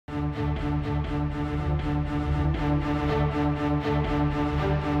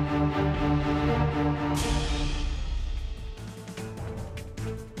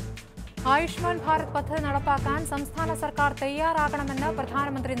Ayushman Bharat പദ്ധതി നടപ്പാക്കാൻ സംസ്ഥാന സർക്കാർ തയ്യാറാകണമെന്ന്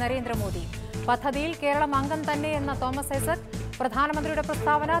പ്രധാനമന്ത്രി നരേന്ദ്ര മോദി. പദ്ധതിയിൽ കേരളം അംഗം തന്നെയെന്ന തോമസ് ഐസക്. പ്രധാനമന്ത്രിയുടെ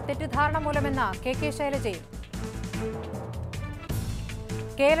പ്രസ്താവന തെറ്റിദ്ധാരണ മൂലമെന്ന KK Shylaja.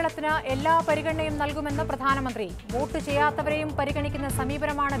 കേരളത്തിന് എല്ലാ പരിഗണനയും നൽകുമെന്ന് പ്രധാനമന്ത്രി. വോട്ട് ചെയ്യാത്തവരെയും പരിഗണിക്കുന്ന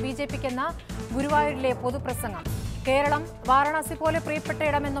സമീപനമാണ് BJPക്കെന്ന ഗുരുവായൂരിലെ പൊതുപ്രസംഗം. കേരളം വാരണാസി പോലെ പ്രിയപ്പെട്ട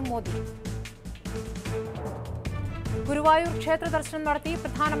ഇടമെന്നും മോദി. ഗുരുവായൂർ ക്ഷേത്ര ദർശനം നടത്തി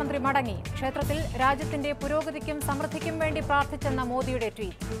പ്രധാനമന്ത്രി മടങ്ങി. ക്ഷേത്രത്തിൽ രാജ്യത്തിന്റെ പുരോഗതിക്കും സമൃദ്ധിക്കും വേണ്ടി പ്രാർത്ഥിച്ചെന്ന മോദിയുടെ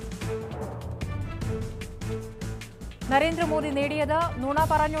ട്വീറ്റ്. നരേന്ദ്രമോദി നേടിയത് നുണ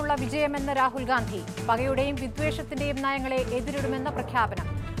പറഞ്ഞുള്ള വിജയമെന്ന് രാഹുൽ ഗാന്ധി. പകയുടെയും വിദ്വേഷത്തിന്റെയും നയങ്ങളെ എതിരിടുമെന്ന പ്രഖ്യാപനം.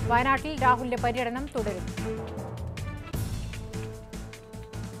 വയനാട്ടിൽ രാഹുലിന്റെ പര്യടനം തുടരും.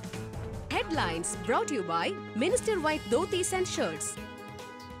 Headlines brought to you by Minister White Dhotis and Shirts.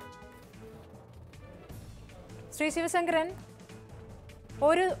 Shri Sivasankaran,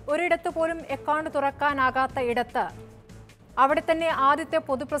 ഒരിടത്ത് പോലും അക്കൗണ്ട് തുറക്കാനാകാത്ത ഇടത്ത് അവിടെ തന്നെ ആദ്യത്തെ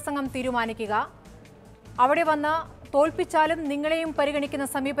പൊതുപ്രസംഗം തീരുമാനിക്കുക, അവിടെ വന്ന് തോൽപ്പിച്ചാലും നിങ്ങളെയും പരിഗണിക്കുന്ന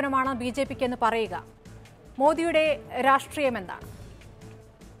സമീപനമാണ് BJPക്ക് എന്ന് പറയുക. മോദിയുടെ രാഷ്ട്രീയം എന്താണ്?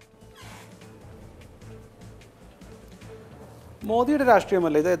 മോദിയുടെ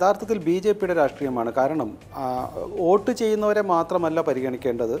രാഷ്ട്രീയമല്ല, ഇത് യഥാർത്ഥത്തിൽ BJPയുടെ രാഷ്ട്രീയമാണ്. കാരണം വോട്ട് ചെയ്യുന്നവരെ മാത്രമല്ല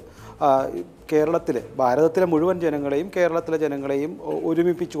പരിഗണിക്കേണ്ടത്, കേരളത്തിലെ ഭാരതത്തിലെ മുഴുവൻ ജനങ്ങളെയും കേരളത്തിലെ ജനങ്ങളെയും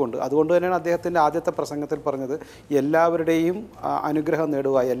ഒരുമിപ്പിച്ചുകൊണ്ട്. അതുകൊണ്ട് തന്നെയാണ് അദ്ദേഹത്തിൻ്റെ ആദ്യത്തെ പ്രസംഗത്തിൽ പറഞ്ഞത് എല്ലാവരുടെയും അനുഗ്രഹം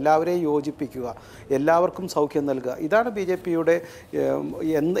നേടുക, എല്ലാവരെയും യോജിപ്പിക്കുക, എല്ലാവർക്കും സൗഖ്യം നൽകുക. ഇതാണ് BJPയുടെ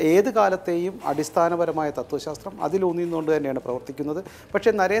ഏത് കാലത്തെയും അടിസ്ഥാനപരമായ തത്വശാസ്ത്രം. അതിലൂന്നിന്നുകൊണ്ട് തന്നെയാണ് പ്രവർത്തിക്കുന്നത്.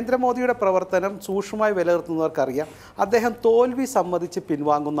 പക്ഷേ നരേന്ദ്രമോദിയുടെ പ്രവർത്തനം സൂക്ഷ്മമായി വിലയിരുത്തുന്നവർക്കറിയാം, അദ്ദേഹം തോൽവി സമ്മതിച്ച്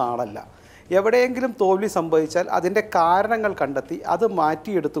പിൻവാങ്ങുന്ന ആളല്ല. എവിടെയെങ്കിലും തോൽവി സംഭവിച്ചാൽ അതിൻ്റെ കാരണങ്ങൾ കണ്ടെത്തി അത്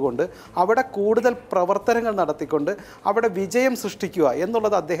മാറ്റിയെടുത്തുകൊണ്ട് അവിടെ കൂടുതൽ പ്രവർത്തനങ്ങൾ നടത്തിക്കൊണ്ട് അവിടെ വിജയം സൃഷ്ടിക്കുക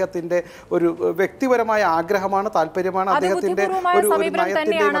എന്നുള്ളത് അദ്ദേഹത്തിൻ്റെ ഒരു വ്യക്തിപരമായ ആഗ്രഹമാണ്, താല്പര്യമാണ്. അദ്ദേഹത്തിൻ്റെ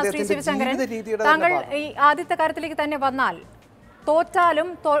താങ്കൾ ഈ ആദ്യത്തെ കാര്യത്തിലേക്ക് തന്നെ വന്നാൽ,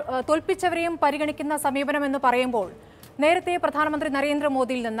 തോറ്റാലും തോൽപ്പിച്ചവരെയും പരിഗണിക്കുന്ന സമീപനം എന്ന് പറയുമ്പോൾ നേരത്തെ പ്രധാനമന്ത്രി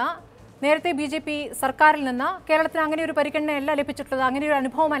നരേന്ദ്രമോദിയിൽ നിന്ന്, നേരത്തെ BJP സർക്കാരിൽ നിന്ന് കേരളത്തിന് അങ്ങനെ ഒരു പരിഗണനയല്ല ലഭിച്ചിട്ടുള്ളത്, അങ്ങനെ ഒരു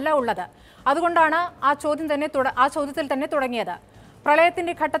അനുഭവമല്ല ഉള്ളത്. അതുകൊണ്ടാണ് ആ ചോദ്യത്തിൽ തന്നെ തുടങ്ങിയത്.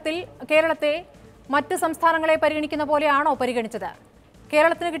 പ്രളയത്തിന്റെ ഘട്ടത്തിൽ കേരളത്തെ മറ്റ് സംസ്ഥാനങ്ങളെ പരിഗണിക്കുന്ന പോലെയാണോ പരിഗണിച്ചത്?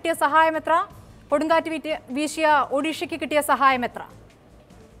 കേരളത്തിന് കിട്ടിയ സഹായം എത്ര? കൊടുങ്കാറ്റ് വീശിയ ഒഡീഷയ്ക്ക് കിട്ടിയ സഹായം എത്ര?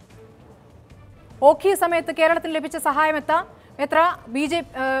 ഓഖി സമയത്ത് കേരളത്തിന് ലഭിച്ച സഹായം എത്ര?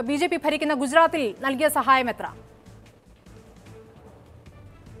 BJP ഭരിക്കുന്ന ഗുജറാത്തിൽ നൽകിയ സഹായം എത്ര?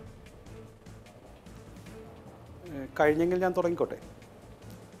 കഴിഞ്ഞെങ്കിൽ ഞാൻ തുടങ്ങിക്കോട്ടെ.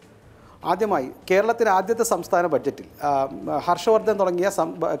 ആദ്യമായി കേരളത്തിലെ ആദ്യത്തെ സംസ്ഥാന ബഡ്ജറ്റിൽ ഹർഷവർദ്ധൻ തുടങ്ങിയ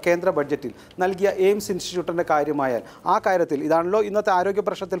കേന്ദ്ര ബഡ്ജറ്റിൽ നൽകിയ എയിംസ് ഇൻസ്റ്റിറ്റ്യൂട്ടിൻ്റെ കാര്യമായാൽ ആ കാര്യത്തിൽ ഇതാണല്ലോ ഇന്നത്തെ ആരോഗ്യ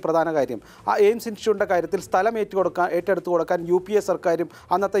പ്രശ്നത്തിൽ പ്രധാന കാര്യം. ആ എയിംസ് ഇൻസ്റ്റിറ്റ്യൂട്ടിൻ്റെ കാര്യത്തിൽ സ്ഥലം ഏറ്റെടുത്തു കൊടുക്കാൻ UPA സർക്കാരും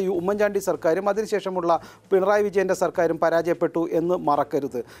അന്നത്തെ ഉമ്മൻചാണ്ടി സർക്കാരും അതിനുശേഷമുള്ള പിണറായി വിജയൻ്റെ സർക്കാരും പരാജയപ്പെട്ടു എന്ന്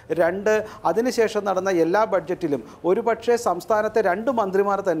മറക്കരുത്. രണ്ട്, അതിനുശേഷം നടന്ന എല്ലാ ബഡ്ജറ്റിലും ഒരുപക്ഷെ സംസ്ഥാനത്തെ 2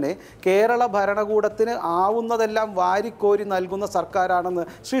 മന്ത്രിമാർ തന്നെ കേരള ഭരണകൂടത്തിന് ആവുന്നതെല്ലാം വാരിക്കോരി നൽകുന്ന സർക്കാരാണെന്ന്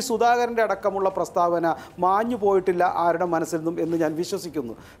ശ്രീ സുധാകരൻ അടക്കമുള്ള പ്രസ്താവന മാഞ്ഞു പോയിട്ടില്ല ആരുടെ മനസ്സിൽ നിന്നും എന്ന് ഞാൻ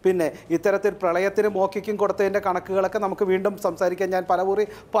വിശ്വസിക്കുന്നു. പിന്നെ ഇത്തരത്തിൽ പ്രളയത്തിനും ഓക്കിക്കും കൊടുത്തതിൻ്റെ കണക്കുകളൊക്കെ നമുക്ക് വീണ്ടും സംസാരിക്കാൻ ഞാൻ പലകുറി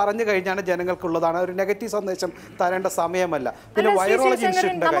പറഞ്ഞു കഴിഞ്ഞാണ് ജനങ്ങൾക്കുള്ളതാണ്. ഒരു നെഗറ്റീവ് സന്ദേശം തരേണ്ട സമയമല്ല. പിന്നെ വൈറോളജി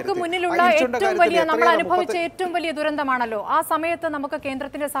നമ്മൾ അനുഭവിച്ച ഏറ്റവും വലിയ ദുരന്തമാണല്ലോ. ആ സമയത്ത് നമുക്ക്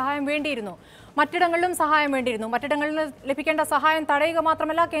കേന്ദ്രത്തിന്റെ സഹായം വേണ്ടിയിരുന്നു, മറ്റിടങ്ങളിലും സഹായം വേണ്ടിയിരുന്നു. മറ്റിടങ്ങളിൽ നിന്ന് ലഭിക്കേണ്ട സഹായം തടയുക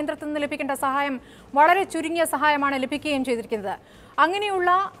മാത്രമല്ല, കേന്ദ്രത്തിൽ നിന്ന് ലഭിക്കേണ്ട സഹായം വളരെ ചുരുങ്ങിയ സഹായമാണ് ലഭിക്കുകയും ചെയ്തിരിക്കുന്നത്. അങ്ങനെയുള്ള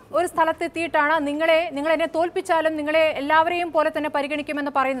ഒരു സ്ഥലത്തെത്തിയിട്ടാണ് നിങ്ങളെന്നെ തോൽപ്പിച്ചാലും നിങ്ങളെ എല്ലാവരെയും പോലെ തന്നെ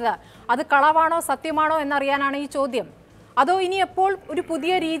പരിഗണിക്കുമെന്ന് പറയുന്നത്. അത് കളവാണോ സത്യമാണോ എന്നറിയാനാണ് ഈ ചോദ്യം. അതോ ഇനി എപ്പോൾ ഒരു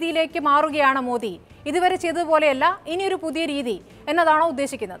പുതിയ രീതിയിലേക്ക് മാറുകയാണ് മോദി? ഇതുവരെ ചെയ്തതുപോലെയല്ല, ഇനിയൊരു പുതിയ രീതി എന്നതാണോ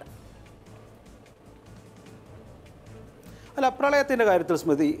ഉദ്ദേശിക്കുന്നത്? അല്ല, പ്രളയത്തിൻ്റെ കാര്യത്തിൽ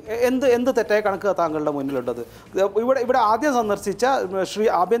സ്മൃതി എന്ത് തെറ്റായ കണക്ക് താങ്കളുടെ മുന്നിലുള്ളത്? ഇവിടെ ആദ്യം സന്ദർശിച്ച ശ്രീ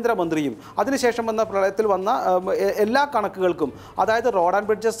ആഭ്യന്തരമന്ത്രിയും അതിനുശേഷം വന്ന പ്രളയത്തിൽ വന്ന എല്ലാ കണക്കുകൾക്കും, അതായത് റോഡ് ആൻഡ്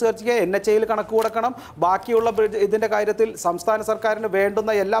ബ്രിഡ്ജസ് NHAയിൽ കണക്ക് കൊടുക്കണം, ബാക്കിയുള്ള ഇതിൻ്റെ കാര്യത്തിൽ സംസ്ഥാന സർക്കാരിന്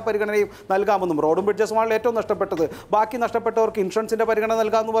വേണ്ടുന്ന എല്ലാ പരിഗണനയും നൽകാമെന്നും, റോഡും ബ്രിഡ്ജസുമാണ് ഏറ്റവും നഷ്ടപ്പെട്ടത്, ബാക്കി നഷ്ടപ്പെട്ടവർക്ക് ഇൻഷുറൻസിൻ്റെ പരിഗണന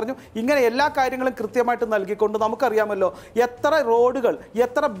നൽകാമെന്ന് പറഞ്ഞു. ഇങ്ങനെ എല്ലാ കാര്യങ്ങളും കൃത്യമായിട്ട് നൽകിക്കൊണ്ട് നമുക്കറിയാമല്ലോ എത്ര റോഡുകൾ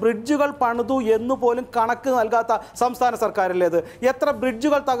എത്ര ബ്രിഡ്ജുകൾ പണിതു എന്ന് പോലും കണക്ക് നൽകാത്ത സംസ്ഥാന സർക്കാർ സർക്കാരല്ലേത്? എത്ര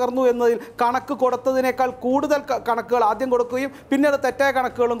ബ്രിഡ്ജുകൾ തകർന്നു എന്നതിൽ കണക്ക് കൊടുത്തതിനേക്കാൾ കൂടുതൽ കണക്കുകൾ ആദ്യം കൊടുക്കുകയും പിന്നീട് തെറ്റായ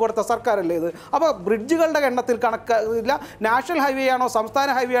കണക്കുകളും കൊടുത്ത സർക്കാരല്ലേ ഇത്? അപ്പോൾ ബ്രിഡ്ജുകളുടെ എണ്ണത്തിൽ കണക്ക് ഇല്ല. നാഷണൽ ഹൈവേ ആണോ സംസ്ഥാന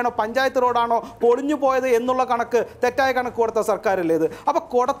ഹൈവേ ആണോ പഞ്ചായത്ത് റോഡാണോ പൊളിഞ്ഞു പോയത് എന്നുള്ള കണക്ക് തെറ്റായ കണക്ക് കൊടുത്ത സർക്കാരല്ലേ ഇത്? അപ്പോൾ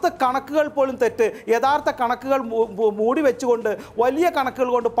കൊടുത്ത കണക്കുകൾ പോലും തെറ്റ്. യഥാർത്ഥ കണക്കുകൾ മൂടി വെച്ചുകൊണ്ട് വലിയ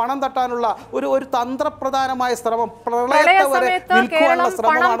കണക്കുകൾ കൊണ്ട് പണം തട്ടാനുള്ള ഒരു തന്ത്രപ്രധാനമായ ശ്രമം, പ്രളയത്തെ വരെ നിൽക്കുവാനുള്ള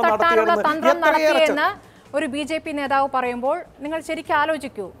ശ്രമമാണ് നടത്തിയതെന്ന് ഒരു BJP നേതാവ് പറയുമ്പോൾ നിങ്ങൾ ശരിക്കും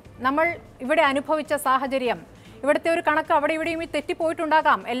ആലോചിക്കൂ. നമ്മൾ ഇവിടെ അനുഭവിച്ച സാഹചര്യം, ഇവിടുത്തെ ഒരു കണക്ക് അവിടെ ഇവിടെയും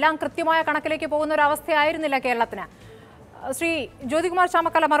തെറ്റിപ്പോയിട്ടുണ്ടാകാം. എല്ലാം കൃത്യമായ കണക്കിലേക്ക് പോകുന്ന ഒരു അവസ്ഥയായിരുന്നില്ല കേരളത്തിന്. ശ്രീ ജ്യോതികുമാർ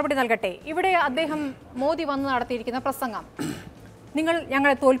ചാമക്കല മറുപടി നൽകട്ടെ. ഇവിടെ അദ്ദേഹം മോദി വന്ന് നടത്തിയിരിക്കുന്ന പ്രസംഗം, നിങ്ങൾ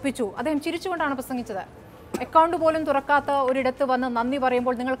ഞങ്ങളെ തോൽപ്പിച്ചു, അദ്ദേഹം ചിരിച്ചുകൊണ്ടാണ് പ്രസംഗിച്ചത്. അക്കൗണ്ട് പോലും തുറക്കാത്ത ഒരിടത്ത് വന്ന് നന്ദി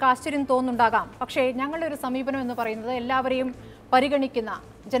പറയുമ്പോൾ നിങ്ങൾക്ക് ആശ്ചര്യം തോന്നുന്നുണ്ടാകാം. പക്ഷേ ഞങ്ങളുടെ ഒരു സമീപനം എന്ന് പറയുന്നത് എല്ലാവരെയും പരിഗണിക്കുന്ന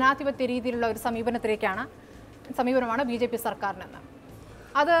ജനാധിപത്യ രീതിയിലുള്ള ഒരു സമീപനമാണ് BJP സർക്കാരിനെന്ന്.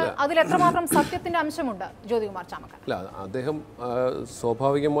 അതിൽ എത്രമാത്രം സത്യത്തിന്റെ അംശമുണ്ട് ജ്യോതികുമാർ ചാമക്കല? അല്ല, അദ്ദേഹം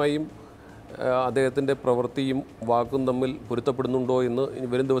സ്വാഭാവികമായും അദ്ദേഹത്തിൻ്റെ പ്രവൃത്തിയും വാക്കും തമ്മിൽ പൊരുത്തപ്പെടുന്നുണ്ടോ എന്ന്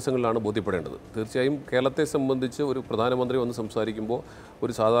വരും ദിവസങ്ങളിലാണ് ബോധ്യപ്പെടേണ്ടത്. തീർച്ചയായും കേരളത്തെ സംബന്ധിച്ച് ഒരു പ്രധാനമന്ത്രി വന്ന് സംസാരിക്കുമ്പോൾ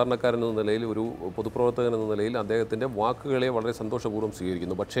ഒരു സാധാരണക്കാരൻ എന്ന നിലയിൽ, ഒരു പൊതുപ്രവർത്തകൻ എന്ന നിലയിൽ അദ്ദേഹത്തിൻ്റെ വാക്കുകളെ വളരെ സന്തോഷപൂർവ്വം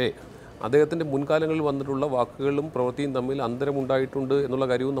സ്വീകരിക്കുന്നു. പക്ഷേ അദ്ദേഹത്തിൻ്റെ മുൻകാലങ്ങളിൽ വന്നിട്ടുള്ള വാക്കുകളും പ്രവൃത്തിയും തമ്മിൽ അന്തരമുണ്ടായിട്ടുണ്ട് എന്നുള്ള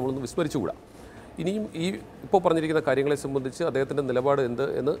കാര്യവും നമ്മളൊന്ന് വിസ്മരിച്ചുകൂടാ. ഇനിയും ഈ ഇപ്പോൾ പറഞ്ഞിരിക്കുന്ന കാര്യങ്ങളെ സംബന്ധിച്ച് അദ്ദേഹത്തിൻ്റെ നിലപാട് എന്ത്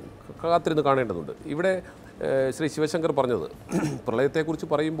എന്ന് കാത്തിരുന്ന് കാണേണ്ടതുണ്ട്. ഇവിടെ ശ്രീ ശിവശങ്കർ പറഞ്ഞത്, പ്രളയത്തെക്കുറിച്ച്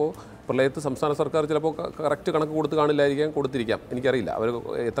പറയുമ്പോൾ പ്രളയത്ത് സംസ്ഥാന സർക്കാർ ചിലപ്പോൾ കറക്റ്റ് കണക്ക് കൊടുത്തിരിക്കാം, എനിക്കറിയില്ല. അവർ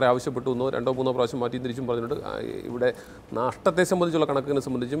എത്ര ആവശ്യപ്പെട്ടു എന്നോ 2-3 പ്രാവശ്യം മാറ്റി തിരിച്ചും പറഞ്ഞിട്ടുണ്ട്. ഇവിടെ നഷ്ടത്തെ സംബന്ധിച്ചുള്ള കണക്കിനെ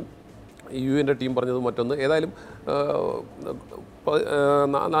സംബന്ധിച്ചും UN ടീം പറഞ്ഞത് മറ്റൊന്ന്. ഏതായാലും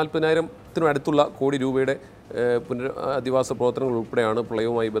 40,000-ത്തിനും അടുത്തുള്ള കോടി രൂപയുടെ പുനരധിവാസ പ്രവർത്തനങ്ങൾ ഉൾപ്പെടെയാണ്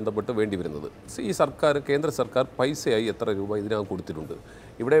പ്രളയവുമായി ബന്ധപ്പെട്ട് വേണ്ടി വരുന്നത്. ഈ സർക്കാർ, കേന്ദ്ര സർക്കാർ പൈസയായി എത്ര രൂപ ഇതിനകം കൊടുത്തിട്ടുണ്ട്?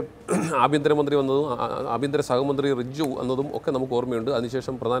 ഇവിടെ ആഭ്യന്തരമന്ത്രി വന്നതും ആഭ്യന്തര സഹമന്ത്രി റിജു വന്നതും ഒക്കെ നമുക്ക് ഓർമ്മയുണ്ട്.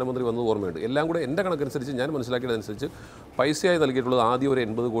 അതിനുശേഷം പ്രധാനമന്ത്രി വന്നതും ഓർമ്മയുണ്ട്. എല്ലാം കൂടെ എൻ്റെ കണക്കനുസരിച്ച്, ഞാൻ മനസ്സിലാക്കിയതനുസരിച്ച് പൈസയായി നൽകിയിട്ടുള്ളത് ആദ്യം ഒരു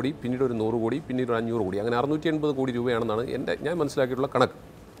 80 കോടി, പിന്നീട് ഒരു 100 കോടി, പിന്നീട് ഒരു 500 കോടി, അങ്ങനെ 680 കോടി രൂപയാണെന്നാണ് ഞാൻ മനസ്സിലാക്കിയിട്ടുള്ള കണക്ക്.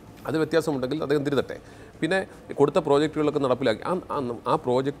 അത് വ്യത്യാസമുണ്ടെങ്കിൽ അദ്ദേഹം തിരുത്തട്ടെ. പിന്നെ കൊടുത്ത പ്രോജക്റ്റുകളൊക്കെ നടപ്പിലാക്കി ആ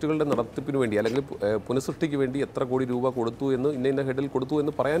പ്രോജക്റ്റുകളുടെ നടത്തിപ്പിന് വേണ്ടി അല്ലെങ്കിൽ പുനഃസൃഷ്ടിക്ക് വേണ്ടി എത്ര കോടി രൂപ കൊടുത്തു എന്ന് ഇന്ന ഹെഡിൽ കൊടുത്തു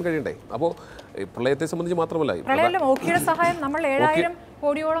എന്ന് പറയാൻ കഴിയണ്ടേ? അപ്പോൾ പ്രളയത്തെ സംബന്ധിച്ച് മാത്രമല്ല,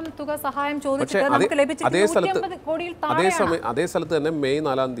 അതേ സ്ഥലത്ത് തന്നെ മെയ്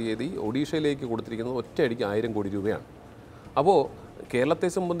 4-ാം തീയതി ഒഡീഷയിലേക്ക് കൊടുത്തിരിക്കുന്നത് ഒറ്റയടിക്ക് 1000 കോടി രൂപയാണ്. അപ്പോൾ കേരളത്തെ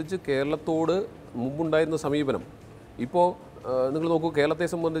സംബന്ധിച്ച്, കേരളത്തോട് മുമ്പുണ്ടായിരുന്ന സമീപനം, ഇപ്പോൾ നിങ്ങൾ നോക്കൂ, കേരളത്തെ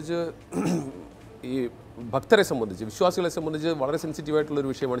സംബന്ധിച്ച്, ഈ ഭക്തരെ സംബന്ധിച്ച്, വിശ്വാസികളെ സംബന്ധിച്ച് വളരെ സെൻസിറ്റീവായിട്ടുള്ളൊരു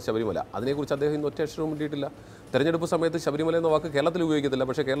വിഷയമാണ് ശബരിമല. അതിനെക്കുറിച്ച് അദ്ദേഹം ഇന്ന് ഒറ്റ അക്ഷരവും വേണ്ടിയിട്ടില്ല. തെരഞ്ഞെടുപ്പ് സമയത്ത് ശബരിമല എന്ന വാക്ക് കേരളത്തിൽ ഉപയോഗിക്കത്തില്ല,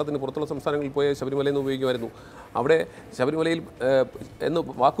 പക്ഷേ കേരളത്തിന് പുറത്തുള്ള സംസ്ഥാനങ്ങളിൽ പോയ ശബരിമല എന്ന് ഉപയോഗിക്കുമായിരുന്നു. അവിടെ ശബരിമലയിൽ എന്ന്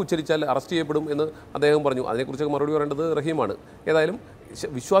വാക്കുച്ചരിച്ചാൽ അറസ്റ്റ് ചെയ്യപ്പെടും എന്ന് അദ്ദേഹം പറഞ്ഞു. അതിനെക്കുറിച്ചൊക്കെ മറുപടി പറയേണ്ടത് റഹീമാണ്. ഏതായാലും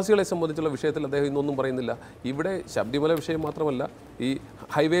വിശ്വാസികളെ സംബന്ധിച്ചുള്ള വിഷയത്തിൽ അദ്ദേഹം ഇന്നൊന്നും പറയുന്നില്ല. ഇവിടെ ശബരിമല വിഷയം മാത്രമല്ല, ഈ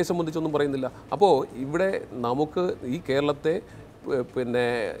ഹൈവേയെ സംബന്ധിച്ചൊന്നും പറയുന്നില്ല. അപ്പോൾ ഇവിടെ നമുക്ക് ഈ കേരളത്തെ പിന്നെ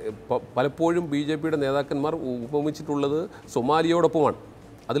പലപ്പോഴും BJPയുടെ നേതാക്കന്മാർ ഉപമിച്ചിട്ടുള്ളത് സൊമാലിയയോടൊപ്പമാണ്.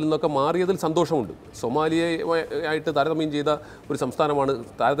 അതിൽ നിന്നൊക്കെ മാറിയതിൽ സന്തോഷമുണ്ട്. സൊമാലിയയായിട്ട് താരതമ്യം ചെയ്ത ഒരു സംസ്ഥാനമാണ്,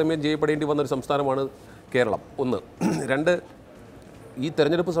 താരതമ്യം ചെയ്യപ്പെടേണ്ടി വന്നൊരു സംസ്ഥാനമാണ് കേരളം. 1. 2, ഈ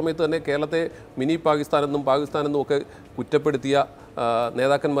തെരഞ്ഞെടുപ്പ് സമയത്ത് തന്നെ കേരളത്തെ മിനി പാകിസ്ഥാനെന്നും ഒക്കെ കുറ്റപ്പെടുത്തിയ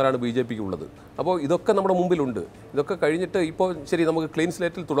നേതാക്കന്മാരാണ് BJPക്ക് ഉള്ളത്. അപ്പോൾ ഇതൊക്കെ നമ്മുടെ മുമ്പിലുണ്ട്. ഇതൊക്കെ കഴിഞ്ഞിട്ട് ഇപ്പോൾ ശരി, നമുക്ക് ക്ലീൻ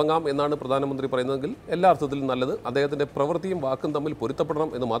സ്ലേറ്റിൽ തുടങ്ങാം എന്നാണ് പ്രധാനമന്ത്രി പറയുന്നതെങ്കിൽ എല്ലാ അർത്ഥത്തിലും നല്ലത്. അദ്ദേഹത്തിൻ്റെ പ്രവൃത്തിയും വാക്കും തമ്മിൽ പൊരുത്തപ്പെടണം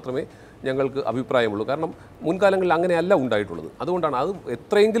എന്ന് മാത്രമേ ഞങ്ങൾക്ക് അഭിപ്രായമുള്ളൂ. കാരണം മുൻകാലങ്ങളിൽ അങ്ങനെയല്ല ഉണ്ടായിട്ടുള്ളത്. അതുകൊണ്ടാണ് അത്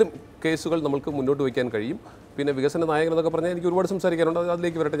എത്രയെങ്കിലും കേസുകൾ നമുക്ക് മുന്നോട്ട് വയ്ക്കാൻ കഴിയും. പിന്നെ വികസന നായകൻ എന്നൊക്കെ പറഞ്ഞാൽ എനിക്ക് ഒരുപാട് സംസാരിക്കാനുണ്ട്,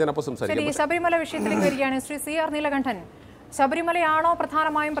 അതിലേക്ക് വരട്ടെ, ഞാൻ അപ്പോൾ സംസാരിക്കാം. ശബരിമല വിഷയത്തിലേക്ക് വരികയാണ്. ശ്രീ CR നീലകണ്ഠൻ, ശബരിമലയാണോ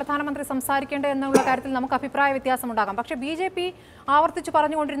പ്രധാനമന്ത്രി സംസാരിക്കേണ്ടത് എന്നുള്ള കാര്യത്തിൽ നമുക്ക് അഭിപ്രായ വ്യത്യാസമുണ്ടാകാം. പക്ഷേ BJP ആവർത്തിച്ച്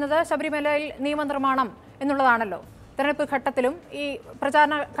പറഞ്ഞുകൊണ്ടിരുന്നത് ശബരിമലയിൽ നിയമനിർമ്മാണം എന്നുള്ളതാണല്ലോ. തെരഞ്ഞെടുപ്പ് ഘട്ടത്തിലും ഈ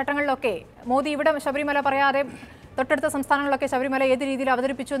പ്രചാരണ ഘട്ടങ്ങളിലൊക്കെ മോദി ഇവിടെ ശബരിമല പറയാതെ തൊട്ടടുത്ത സംസ്ഥാനങ്ങളിലൊക്കെ ശബരിമല ഏത് രീതിയിൽ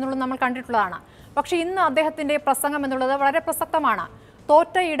അവതരിപ്പിച്ചു എന്നുള്ളത് നമ്മൾ കണ്ടിട്ടുള്ളതാണ്. പക്ഷേ ഇന്ന് അദ്ദേഹത്തിൻ്റെ പ്രസംഗം എന്നുള്ളത് വളരെ പ്രസക്തമാണ്.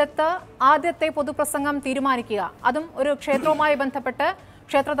 തോറ്റയിടത്ത് ആദ്യത്തെ പൊതുപ്രസംഗം തീരുമാനിക്കുക, അതും ഒരു ക്ഷേത്രവുമായി ബന്ധപ്പെട്ട്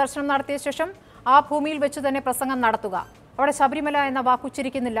ക്ഷേത്ര ദർശനം നടത്തിയ ശേഷം ആ ഭൂമിയിൽ വെച്ച് തന്നെ പ്രസംഗം നടത്തുക. അവിടെ ശബരിമല എന്ന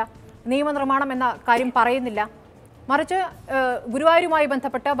വാക്കുച്ചരിക്കുന്നില്ല, നിയമനിർമ്മാണം എന്ന കാര്യം പറയുന്നില്ല. മറിച്ച് ഗുരുവായൂരുമായി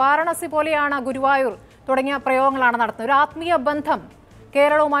ബന്ധപ്പെട്ട് വാരണാസി പോലെയാണ് ഗുരുവായൂർ തുടങ്ങിയ പ്രയോഗങ്ങളാണ് നടത്തുന്നത്. ഒരു ആത്മീയ ബന്ധം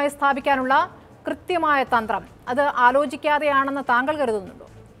കേരളവുമായി സ്ഥാപിക്കാനുള്ള കൃത്യമായ തന്ത്രം അത് ആലോചിക്കാതെയാണെന്ന് താങ്കൾ കരുതുന്നുണ്ടോ?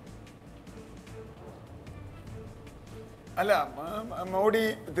 അല്ല, മോഡി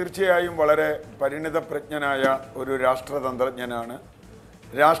തീർച്ചയായും വളരെ പരിണിതപ്രജ്ഞനായ ഒരു രാഷ്ട്രതന്ത്രജ്ഞനാണ്.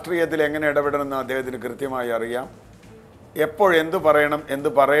 രാഷ്ട്രീയത്തിൽ എങ്ങനെ ഇടപെടണമെന്ന് അദ്ദേഹത്തിന് കൃത്യമായി അറിയാം. എപ്പോഴെന്ത് പറയണം എന്ത്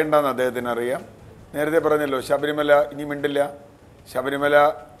പറയണ്ടെന്ന് അദ്ദേഹത്തിന് അറിയാം. നേരത്തെ പറഞ്ഞല്ലോ, ശബരിമല ഇനി മിണ്ടില്ല, ശബരിമല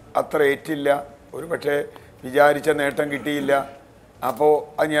അത്ര ഏറ്റില്ല, ഒരു പക്ഷേ വിചാരിച്ച നേട്ടം കിട്ടിയില്ല, അപ്പോൾ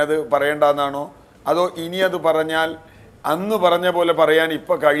ഇനി അത് പറയണ്ടെന്നാണോ, അതോ ഇനി അത് പറഞ്ഞാൽ അന്ന് പറഞ്ഞ പോലെ പറയാൻ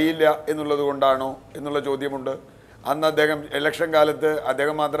ഇപ്പോൾ കഴിയില്ല എന്നുള്ളത് കൊണ്ടാണോ എന്നുള്ള ചോദ്യമുണ്ട്. അന്ന് അദ്ദേഹം ഇലക്ഷൻ കാലത്ത്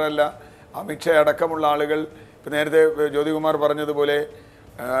അദ്ദേഹം മാത്രമല്ല അമിത്ഷാ അടക്കമുള്ള ആളുകൾ, ഇപ്പം നേരത്തെ ജ്യോതികുമാർ പറഞ്ഞതുപോലെ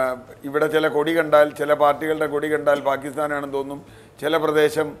ഇവിടെ ചില കൊടി കണ്ടാൽ, ചില പാർട്ടികളുടെ കൊടി കണ്ടാൽ പാകിസ്ഥാനാണെന്ന് തോന്നും, ചില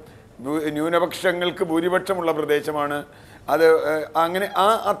പ്രദേശം ന്യൂനപക്ഷങ്ങൾക്ക് ഭൂരിപക്ഷമുള്ള പ്രദേശമാണ് അത്, അങ്ങനെ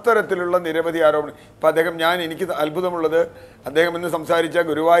അത്തരത്തിലുള്ള നിരവധി ആരോപണം. ഇപ്പം എനിക്ക് അത്ഭുതമുള്ളത്, അദ്ദേഹം ഇന്ന് സംസാരിച്ച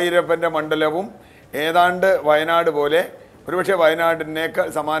ഗുരുവായൂരപ്പൻ്റെ മണ്ഡലവും ഏതാണ്ട് വയനാട് പോലെ, ഒരുപക്ഷെ വയനാടിനേക്കാൾ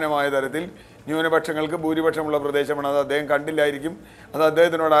സമാനമായ തരത്തിൽ ന്യൂനപക്ഷങ്ങൾക്ക് ഭൂരിപക്ഷമുള്ള പ്രദേശമാണ്. അത് അദ്ദേഹം കണ്ടില്ലായിരിക്കും, അത്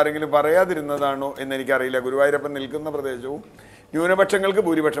അദ്ദേഹത്തിനോട് ആരെങ്കിലും പറയാതിരുന്നതാണോ എന്നെനിക്കറിയില്ല. ഗുരുവായൂരപ്പൻ നിൽക്കുന്ന പ്രദേശവും ന്യൂനപക്ഷങ്ങൾക്ക്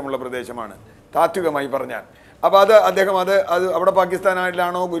ഭൂരിപക്ഷമുള്ള പ്രദേശമാണ് താത്വികമായി പറഞ്ഞാൽ. അപ്പോൾ അദ്ദേഹം അത് അവിടെ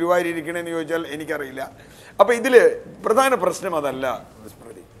പാകിസ്ഥാനായിലാണോ ഗുരുവായൂർ ഇരിക്കണമെന്ന് ചോദിച്ചാൽ എനിക്കറിയില്ല. അപ്പോൾ ഇതിൽ പ്രധാന പ്രശ്നം അതല്ല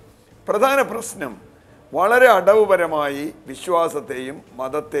സ്മൃതി. പ്രധാന പ്രശ്നം വളരെ അടവുപരമായി വിശ്വാസത്തെയും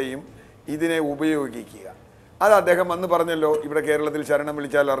മതത്തെയും ഇതിനെ ഉപയോഗിക്കുക. അത് അദ്ദേഹം അന്ന് പറഞ്ഞല്ലോ, ഇവിടെ കേരളത്തിൽ ശരണം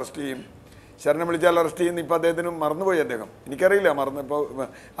വിളിച്ചാൽ അറസ്റ്റ് ചെയ്യും, ശരണം വിളിച്ചാൽ അറസ്റ്റ് ചെയ്യുന്ന. ഇപ്പോൾ അദ്ദേഹത്തിന് മറന്നുപോയി അദ്ദേഹം, എനിക്കറിയില്ല, ഇപ്പോൾ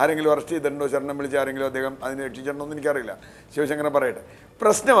ആരെങ്കിലും അറസ്റ്റ് ചെയ്തിട്ടുണ്ടോ, ശരണം വിളിച്ച ആരെങ്കിലും അദ്ദേഹം അതിനെ രക്ഷിച്ചിട്ടുണ്ടോ എന്ന് എനിക്കറിയില്ല. ശിവശങ്കരൻ പറയട്ടെ.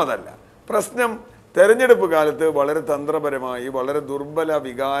 പ്രശ്നം അതല്ല. പ്രശ്നം തെരഞ്ഞെടുപ്പ് കാലത്ത് വളരെ തന്ത്രപരമായി വളരെ ദുർബല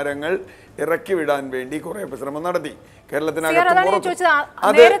വികാരങ്ങൾ ഇറക്കി വിടാൻ വേണ്ടി കുറെ ശ്രമം നടത്തി.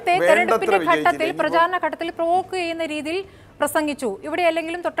 പ്രചാരണ ഘട്ടത്തിൽ പ്രൊവോക്ക് ചെയ്യുന്ന രീതിയിൽ പ്രസംഗിച്ചു, ഇവിടെ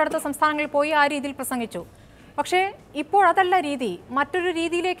അല്ലെങ്കിലും തൊട്ടടുത്ത സംസ്ഥാനങ്ങളിൽ പോയി ആ രീതിയിൽ പ്രസംഗിച്ചു. പക്ഷേ ഇപ്പോൾ അതല്ല രീതി, മറ്റൊരു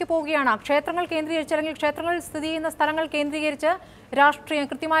രീതിയിലേക്ക് പോവുകയാണ്. ക്ഷേത്രങ്ങൾ കേന്ദ്രീകരിച്ച് അല്ലെങ്കിൽ ക്ഷേത്രങ്ങൾ സ്ഥിതി ചെയ്യുന്ന സ്ഥലങ്ങൾ കേന്ദ്രീകരിച്ച്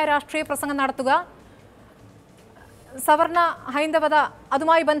കൃത്യമായ രാഷ്ട്രീയ പ്രസംഗം നടത്തുക, സവർണ ഹൈന്ദവത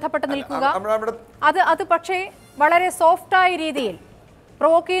അതുമായി ബന്ധപ്പെട്ട് നിൽക്കുക. അത് പക്ഷേ വളരെ സോഫ്റ്റായ രീതിയിൽ,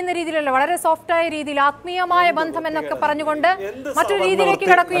 പ്രൊവോക്ക് ചെയ്യുന്ന രീതിയിലല്ല, വളരെ സോഫ്റ്റായ രീതിയിൽ ആത്മീയമായ ബന്ധം എന്നൊക്കെ പറഞ്ഞുകൊണ്ട് മറ്റൊരു രീതിയിലേക്ക്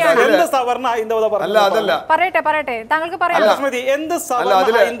കിടക്കുകയാണ്. പറയട്ടെ താങ്കൾക്ക് പറയാം.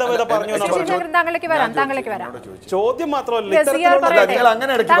 താങ്കളിലേക്ക് വരാം. ചോദ്യം മാത്രമല്ല,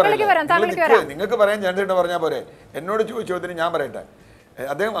 നിങ്ങൾക്ക് പറയാൻ ചാൻസ് പറഞ്ഞാൽ പോരെ. എന്നോട് ചോദ്യത്തിന് ഞാൻ പറയട്ടെ,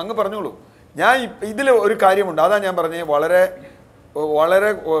 അദ്ദേഹം അങ്ങ് പറഞ്ഞോളൂ. ഞാൻ ഇതിൽ ഒരു കാര്യമുണ്ട്, അതാ ഞാൻ പറഞ്ഞത്, വളരെ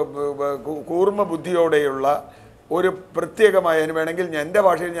വളരെ കൂർമ്മ ബുദ്ധിയോടെയുള്ള ഒരു പ്രത്യേകമായ, വേണമെങ്കിൽ എൻ്റെ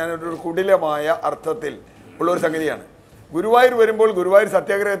ഭാഷയിൽ ഞാനൊരു കുടിലമായ അർത്ഥത്തിൽ ഉള്ളൊരു സംഗതിയാണ്. ഗുരുവായൂർ വരുമ്പോൾ ഗുരുവായൂർ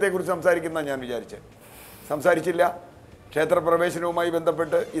സത്യാഗ്രഹത്തെക്കുറിച്ച് സംസാരിക്കുന്ന ഞാൻ സംസാരിച്ചില്ല. ക്ഷേത്രപ്രവേശനവുമായി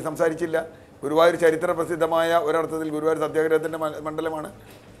ബന്ധപ്പെട്ട് സംസാരിച്ചില്ല. ഗുരുവായൂർ ചരിത്ര പ്രസിദ്ധമായ ഒരർത്ഥത്തിൽ ഗുരുവായൂർ സത്യാഗ്രഹത്തിൻ്റെ മണ്ഡലമാണ്,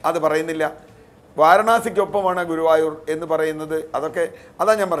 അത് പറയുന്നില്ല. വാരണാസിക്കൊപ്പമാണ് ഗുരുവായൂർ എന്ന് പറയുന്നത്.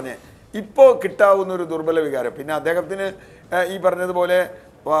 അതാ ഞാൻ പറഞ്ഞത്. ഇപ്പോൾ കിട്ടാവുന്ന ഒരു ദുർബല വികാരം. പിന്നെ അദ്ദേഹത്തിന് ഈ പറഞ്ഞതുപോലെ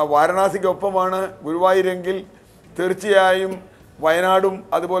വാരണാസിക്കൊപ്പമാണ് ഗുരുവായൂരെങ്കിൽ തീർച്ചയായും വയനാടും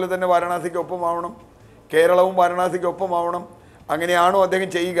അതുപോലെ തന്നെ വാരണാസിക്കൊപ്പമാവണം, കേരളവും വാരണാസിക്കൊപ്പമാവണം. അങ്ങനെയാണോ അദ്ദേഹം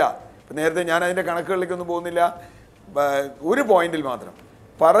ചെയ്യുക? നേരത്തെ ഞാൻ അതിൻ്റെ കണക്കുകളിലേക്കൊന്നും പോകുന്നില്ല. ഒരു പോയിന്റിൽ മാത്രം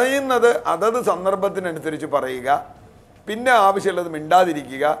പറയുന്നത്, അതത് സന്ദർഭത്തിനനുസരിച്ച് പറയുക, പിന്നെ ആവശ്യമുള്ളത്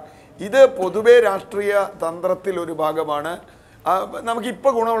മിണ്ടാതിരിക്കുക. ഇത് പൊതുവെ രാഷ്ട്രീയ തന്ത്രത്തിൽ ഒരു ഭാഗമാണ്.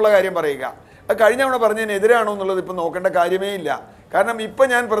 നമുക്കിപ്പോൾ ഗുണമുള്ള കാര്യം പറയുക, അത് കഴിഞ്ഞ തവണ പറഞ്ഞതിനെതിരാണോ എന്നുള്ളത് ഇപ്പം നോക്കേണ്ട കാര്യമേ ഇല്ല. കാരണം ഇപ്പം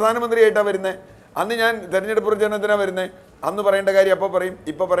ഞാൻ പ്രധാനമന്ത്രിയായിട്ടാണ് വരുന്നത്, അന്ന് ഞാൻ തെരഞ്ഞെടുപ്പ് പ്രചരണത്തിനാണ് വരുന്നത്. അന്ന് പറയേണ്ട കാര്യം അപ്പോൾ പറയും,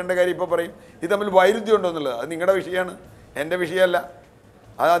 ഇപ്പോൾ പറയേണ്ട കാര്യം ഇപ്പോൾ പറയും. ഇത് തമ്മിൽ വൈരുദ്ധ്യം ഉണ്ടോ എന്നുള്ളത് അത് നിങ്ങളുടെ വിഷയമാണ്, എൻ്റെ വിഷയമല്ല.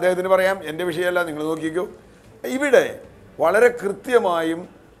 അത് അദ്ദേഹത്തിന് പറയാം, എൻ്റെ വിഷയമല്ല, നിങ്ങൾ നോക്കിക്കോ. ഇവിടെ വളരെ കൃത്യമായും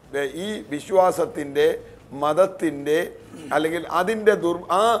ഈ വിശ്വാസത്തിൻ്റെ, മതത്തിൻ്റെ അല്ലെങ്കിൽ അതിൻ്റെ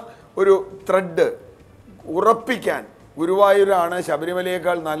ഒരു ത്രെഡ് ഉറപ്പിക്കാൻ ഗുരുവായൂരാണ്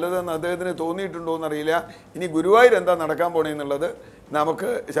ശബരിമലയേക്കാൾ നല്ലതെന്ന് അദ്ദേഹത്തിന് തോന്നിയിട്ടുണ്ടോ എന്നറിയില്ല. ഇനി ഗുരുവായൂർ എന്താ നടക്കാൻ പോണെന്നുള്ളത് നമുക്ക്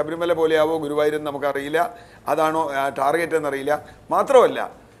ശബരിമല പോലെയാവോ ഗുരുവായൂരെന്ന് നമുക്കറിയില്ല. അതാണോ ടാർഗറ്റ് എന്നറിയില്ല. മാത്രമല്ല,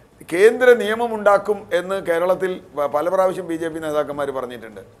 കേന്ദ്ര നിയമമുണ്ടാക്കും എന്ന് കേരളത്തിൽ പല പ്രാവശ്യം BJP നേതാക്കന്മാർ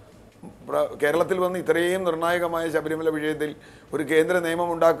പറഞ്ഞിട്ടുണ്ട്. കേരളത്തിൽ വന്ന് ഇത്രയും നിർണായകമായ ശബരിമല വിഷയത്തിൽ ഒരു കേന്ദ്ര നിയമം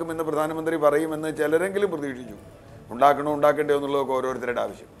ഉണ്ടാക്കുമെന്ന് പ്രധാനമന്ത്രി പറയുമെന്ന് ചിലരെങ്കിലും പ്രതീക്ഷിച്ചു. ഉണ്ടാക്കണ്ടോ എന്നുള്ളതൊക്കെ ഓരോരുത്തരുടെ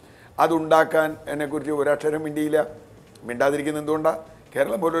ആവശ്യം. അതുണ്ടാക്കാൻ എന്നെക്കുറിച്ച് ഒരക്ഷരം മിണ്ടാതിരിക്കുന്നത് എന്തുകൊണ്ടാണ്?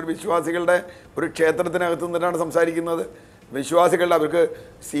 കേരളം പോലൊരു വിശ്വാസികളുടെ ഒരു ക്ഷേത്രത്തിനകത്ത് നിന്നിട്ടാണ് സംസാരിക്കുന്നത്. വിശ്വാസികളുടെ, അവർക്ക്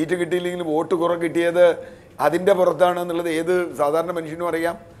സീറ്റ് കിട്ടിയില്ലെങ്കിലും വോട്ട് കിട്ടിയത് അതിൻ്റെ പുറത്താണ് എന്നുള്ളത് ഏത് സാധാരണ മനുഷ്യനും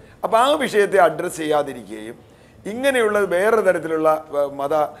അറിയാം. അപ്പോൾ ആ വിഷയത്തെ അഡ്രസ്സ് ചെയ്യാതിരിക്കുകയും ഇങ്ങനെയുള്ള വേറെ തരത്തിലുള്ള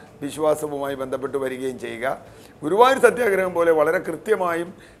മതവിശ്വാസവുമായി ബന്ധപ്പെട്ട് വരികയും ചെയ്യുക. ഗുരുവായൂർ സത്യാഗ്രഹം പോലെ വളരെ കൃത്യമായും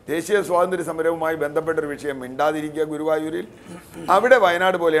ദേശീയ സ്വാതന്ത്ര്യ സമരവുമായി ബന്ധപ്പെട്ടൊരു വിഷയം മിണ്ടാതിരിക്കുക ഗുരുവായൂരിൽ, അവിടെ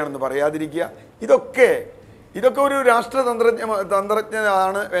വയനാട് പോലെയാണെന്ന് പറയാതിരിക്കുക. ഇതൊക്കെ ഒരു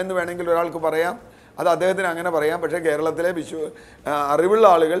തന്ത്രജ്ഞനാണ് എന്ന് വേണമെങ്കിൽ ഒരാൾക്ക് പറയാം. അത് അദ്ദേഹത്തിന് അങ്ങനെ പറയാം. പക്ഷേ കേരളത്തിലെ അറിവുള്ള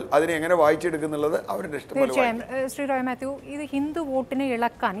ആളുകൾ അതിനെ എങ്ങനെ വായിച്ചെടുക്കുന്നുള്ളത് അവരുടെ ഇഷ്ടം. തീർച്ചയായും ശ്രീ റോയ് മാത്യു, ഇത് ഹിന്ദു വോട്ടിനെ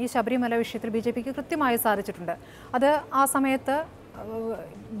ഇളക്കാൻ ഈ ശബരിമല വിഷയത്തിൽ BJPക്ക് കൃത്യമായി സാധിച്ചിട്ടുണ്ട്. അത് ആ സമയത്ത്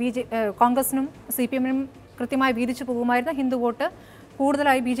കോൺഗ്രസിനും CPM-നും കൃത്യമായി വീതിച്ചു പോകുമായിരുന്നു. ഹിന്ദു വോട്ട്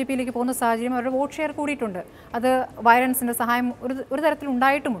കൂടുതലായി BJPയിലേക്ക് പോകുന്ന സാഹചര്യം, അവരുടെ വോട്ട് ഷെയർ കൂടിയിട്ടുണ്ട്. അത് വയലൻസിൻ്റെ സഹായം ഒരു തരത്തിൽ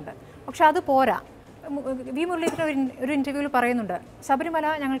ഉണ്ടായിട്ടുമുണ്ട്. പക്ഷെ അത് പോരാ. വി മുരളീധരൻ ഒരു ഇൻ്റർവ്യൂവിൽ പറയുന്നുണ്ട്, ശബരിമല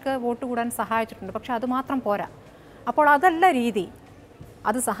ഞങ്ങൾക്ക് വോട്ട് കൂടാൻ സഹായിച്ചിട്ടുണ്ട്, പക്ഷെ അത് മാത്രം പോരാ. അപ്പോൾ അതല്ല രീതി.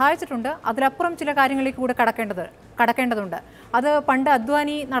 അത് സഹായിച്ചിട്ടുണ്ട്, അതിലപ്പുറം ചില കാര്യങ്ങളിലേക്ക് കൂടെ കടക്കേണ്ടതുണ്ട്. അത് പണ്ട്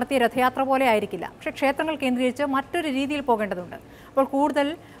അദ്വാനി നടത്തിയ രഥയാത്ര പോലെ ആയിരിക്കില്ല, പക്ഷേ ക്ഷേത്രങ്ങൾ കേന്ദ്രീകരിച്ച് മറ്റൊരു രീതിയിൽ പോകേണ്ടതുണ്ട്. അപ്പോൾ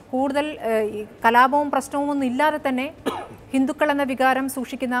കൂടുതൽ കലാപവും പ്രശ്നവും ഒന്നും ഇല്ലാതെ തന്നെ ഹിന്ദുക്കൾ എന്ന വികാരം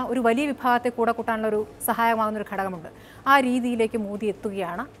സൂക്ഷിക്കുന്ന ഒരു വലിയ വിഭാഗത്തെ കൂടെ കൂട്ടാനുള്ളൊരു സഹായമാകുന്നൊരു ഘടകമുണ്ട്. ആ രീതിയിലേക്ക് മോദി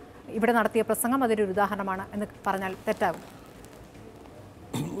എത്തുകയാണ്. ഇവിടെ നടത്തിയ പ്രസംഗം അതിൻ്റെ ഒരു ഉദാഹരണമാണ് എന്ന് പറഞ്ഞാൽ തെറ്റാകും.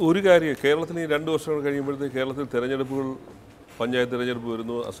 ഒരു കാര്യം, കേരളത്തിന് 2 വർഷങ്ങൾ കഴിയുമ്പോഴത്തേക്ക് കേരളത്തിൽ തിരഞ്ഞെടുപ്പുകൾ, പഞ്ചായത്ത് തിരഞ്ഞെടുപ്പ്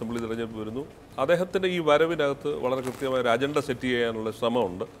വരുന്നു, അസംബ്ലി തിരഞ്ഞെടുപ്പ് വരുന്നു. അദ്ദേഹത്തിൻ്റെ ഈ വരവിനകത്ത് വളരെ കൃത്യമായ ഒരു അജണ്ട സെറ്റ് ചെയ്യാനുള്ള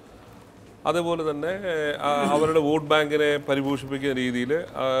ശ്രമമുണ്ട്. അതുപോലെ തന്നെ അവരുടെ വോട്ട് ബാങ്കിനെ പരിപോഷിപ്പിക്കുന്ന രീതിയിൽ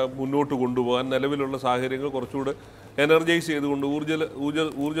മുന്നോട്ട് കൊണ്ടുപോകാൻ നിലവിലുള്ള സാഹചര്യങ്ങൾ കുറച്ചുകൂടെ എനർജൈസ് ചെയ്തുകൊണ്ട്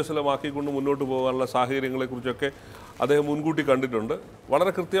ഊർജ്ജസ്വലമാക്കിക്കൊണ്ട് മുന്നോട്ട് പോകാനുള്ള സാഹചര്യങ്ങളെക്കുറിച്ചൊക്കെ അദ്ദേഹം മുൻകൂട്ടി കണ്ടിട്ടുണ്ട്.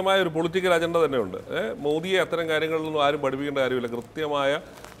 വളരെ കൃത്യമായ ഒരു പൊളിറ്റിക്കൽ അജണ്ട തന്നെയുണ്ട്. മോദിയെ അത്തരം കാര്യങ്ങളിലൊന്നും ആരും പഠിപ്പിക്കേണ്ട കാര്യമില്ല. കൃത്യമായ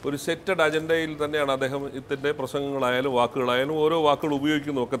ഒരു സെറ്റഡ് അജണ്ടയിൽ തന്നെയാണ് അദ്ദേഹം ഇതിൻ്റെ പ്രസംഗങ്ങളായാലും വാക്കുകളായാലും ഓരോ വാക്കുകൾ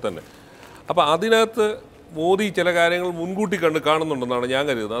ഉപയോഗിക്കുന്നതൊക്കെ തന്നെ. അപ്പോൾ അതിനകത്ത് മോദി ചില കാര്യങ്ങൾ മുൻകൂട്ടി കാണുന്നുണ്ടെന്നാണ് ഞാൻ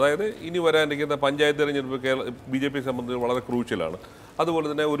കരുതുന്നത്. അതായത് ഇനി വരാനിരിക്കുന്ന പഞ്ചായത്ത് തിരഞ്ഞെടുപ്പ് BJP സംബന്ധിച്ച് വളരെ ക്രൂഷ്യലാണ്. അതുപോലെ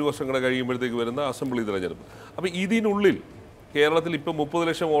തന്നെ 1 വർഷം കൂടെ കഴിയുമ്പോഴത്തേക്ക് വരുന്ന അസംബ്ലി തിരഞ്ഞെടുപ്പ്. അപ്പോൾ ഇതിനുള്ളിൽ കേരളത്തിൽ ഇപ്പോൾ 30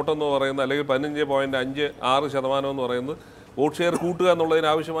 ലക്ഷം വോട്ടെന്ന് പറയുന്നത്, അല്ലെങ്കിൽ 15.56% എന്ന് പറയുന്നത് വോട്ട് ഷെയർ കൂട്ടുക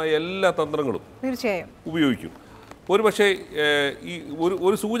എന്നുള്ളതിനാവശ്യമായ എല്ലാ തന്ത്രങ്ങളും തീർച്ചയായും ഉപയോഗിക്കും. ഒരു പക്ഷേ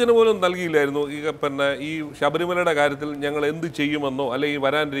ഒരു സൂചന പോലും നൽകിയില്ലായിരുന്നു ഈ ശബരിമലയുടെ കാര്യത്തിൽ ഞങ്ങൾ എന്ത് ചെയ്യുമെന്നോ, അല്ലെങ്കിൽ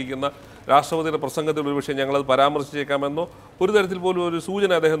വരാനിരിക്കുന്ന രാഷ്ട്രപതിയുടെ പ്രസംഗത്തിൽ ഒരു പക്ഷേ ഞങ്ങളത് പരാമർശിച്ചേക്കാമെന്നോ ഒരു തരത്തിൽ പോലും ഒരു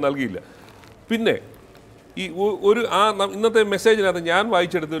സൂചന അദ്ദേഹം നൽകിയില്ല. പിന്നെ ഇന്നത്തെ മെസ്സേജിനകത്ത് ഞാൻ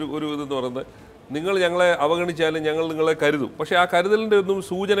വായിച്ചെടുത്ത ഒരു ഇതെന്ന് പറയുന്നത്, നിങ്ങൾ ഞങ്ങളെ അവഗണിച്ചാലും ഞങ്ങൾ നിങ്ങളെ കരുതും. പക്ഷേ ആ കരുതലിൻ്റെ ഒന്നും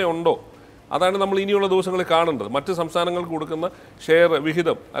സൂചനയുണ്ടോ? അതാണ് നമ്മൾ ഇനിയുള്ള ദിവസങ്ങളിൽ കാണേണ്ടത്. മറ്റ് സംസ്ഥാനങ്ങൾക്ക് കൊടുക്കുന്ന ഷെയർ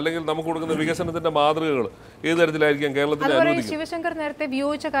വിഹിതം, അല്ലെങ്കിൽ നമുക്ക് കൊടുക്കുന്ന വികസനത്തിന്റെ മാതൃകകൾ ഏത് തരത്തിലായിരിക്കും കേരളത്തിൽ അനുവദിക്കുന്നത്? ശിവശങ്കർ നേരത്തെ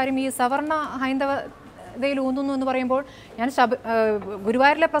വിയോജിച്ച കാര്യം ഈ സവർണ ഹൈന്ദവതയിൽ ഊന്നുന്നു എന്ന് പറയുമ്പോൾ, ഞാൻ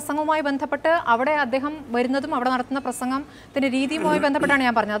ഗുരുവായൂരിലെ പ്രസംഗവുമായി ബന്ധപ്പെട്ട് അവിടെ അദ്ദേഹം വരുന്നതും അവിടെ നടത്തുന്ന പ്രസംഗത്തിന്റെ രീതിയുമായി ബന്ധപ്പെട്ടാണ്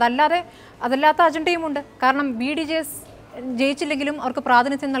ഞാൻ പറഞ്ഞത്. അതല്ലാത്ത അജണ്ടയുമുണ്ട്. കാരണം BDJs ജയിച്ചില്ലെങ്കിലും അവർക്ക്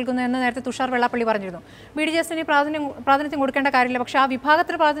പ്രാതിനിധ്യം നൽകുന്നു എന്ന് നേരത്തെ തുഷാർ വെള്ളാപ്പള്ളി പറഞ്ഞിരുന്നു. BDJസിന് പ്രാതിനിധ്യം കൊടുക്കേണ്ട കാര്യമില്ല, പക്ഷേ ആ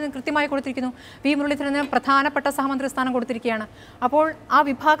വിഭാഗത്തിന് പ്രാതിനിധ്യം കൃത്യമായി കൊടുത്തിരിക്കുന്നു. വി മുരളീധരന് പ്രധാനപ്പെട്ട സഹമന്ത്രി സ്ഥാനം കൊടുത്തിരിക്കുകയാണ്. അപ്പോൾ ആ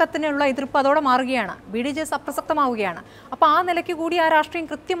വിഭാഗത്തിനുള്ള എതിർപ്പ് അതോടെ മാറുകയാണ്, BDJs അപ്രസക്തമാവുകയാണ്. അപ്പോൾ ആ നിലയ്ക്ക് കൂടി ആ രാഷ്ട്രീയം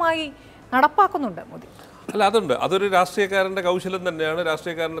കൃത്യമായി നടപ്പാക്കുന്നുണ്ട് മോദി. അല്ല, അതുണ്ട്. അതൊരു രാഷ്ട്രീയക്കാരൻ്റെ കൗശലം തന്നെയാണ്,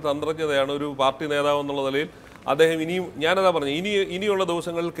 രാഷ്ട്രീയക്കാരൻ്റെ തന്ത്രജ്ഞതയാണ്. ഒരു പാർട്ടി നേതാവ് എന്നുള്ള നിലയിൽ അദ്ദേഹം ഞാനതാ പറഞ്ഞു, ഇനിയുള്ള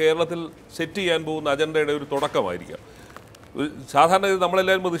ദിവസങ്ങളിൽ കേരളത്തിൽ സെറ്റ് ചെയ്യാൻ പോകുന്ന അജണ്ടയുടെ ഒരു തുടക്കമായിരിക്കാം. സാധാരണ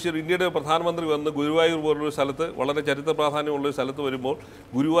നമ്മളെല്ലാവരും പ്രതീക്ഷിച്ചു ഇന്ത്യയുടെ പ്രധാനമന്ത്രി വന്ന് ഗുരുവായൂർ പോലുള്ളൊരു സ്ഥലത്ത്, വളരെ ചരിത്ര പ്രാധാന്യമുള്ളൊരു സ്ഥലത്ത് വരുമ്പോൾ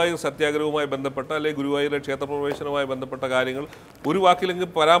ഗുരുവായൂർ സത്യാഗ്രഹവുമായി ബന്ധപ്പെട്ട, അല്ലെങ്കിൽ ഗുരുവായൂരിലെ ക്ഷേത്രപ്രവേശനവുമായി ബന്ധപ്പെട്ട കാര്യങ്ങൾ ഒരു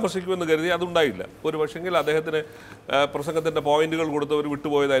വാക്കിലെങ്കിലും പരാമർശിക്കുമെന്ന് കരുതി അതുണ്ടായില്ല. ഒരു പക്ഷെങ്കിൽ അദ്ദേഹത്തിന് പ്രസംഗത്തിൻ്റെ പോയിന്റുകൾ കൊടുത്തവർ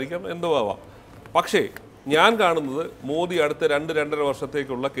വിട്ടുപോയതായിരിക്കാം, എന്തോ ആവാം. പക്ഷേ ഞാൻ കാണുന്നത് മോദി അടുത്ത 2-2.5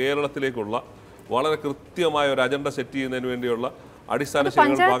 വർഷത്തേക്കുള്ള കേരളത്തിലേക്കുള്ള വളരെ കൃത്യമായ ഒരു അജണ്ട സെറ്റ് ചെയ്യുന്നതിന് വേണ്ടിയുള്ള അടിസ്ഥാന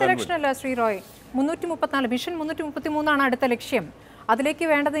പഞ്ചായത്ത് ഇലക്ഷനല്ല ശ്രീ റോയ്, 334 മിഷൻ 333 അടുത്ത ലക്ഷ്യം. അതിലേക്ക്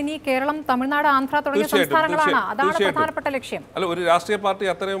വേണ്ടത് ഇനി കേരളം, തമിഴ്നാട്, ആന്ധ്ര തുടങ്ങിയ സംസ്ഥാനങ്ങളാണ്. അതാണ് പ്രധാനപ്പെട്ട ലക്ഷ്യം. അല്ല, ഒരു രാഷ്ട്രീയ പാർട്ടി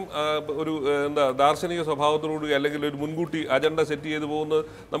അത്രയും ഒരു ദാർശനിക സ്വഭാവത്തോടുകൂടി അല്ലെങ്കിൽ ഒരു മുൻകൂട്ടി അജണ്ട സെറ്റ് ചെയ്ത് പോകുന്നത്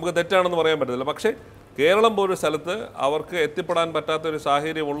നമുക്ക് തെറ്റാണെന്ന് പറയാൻ പറ്റത്തില്ല. പക്ഷേ കേരളം പോലൊരു സ്ഥലത്ത് അവർക്ക് എത്തിപ്പെടാൻ പറ്റാത്ത ഒരു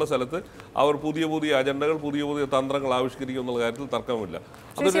സാഹചര്യമുള്ള സ്ഥലത്ത് അവർ പുതിയ അജണ്ടകൾ, പുതിയ തന്ത്രങ്ങൾ ആവിഷ്കരിക്കും എന്നുള്ള കാര്യത്തിൽ തർക്കമില്ല.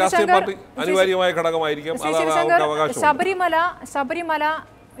 അതൊരു രാഷ്ട്രീയ പാർട്ടി അനിവാര്യമായ ഘടകമായിരിക്കും.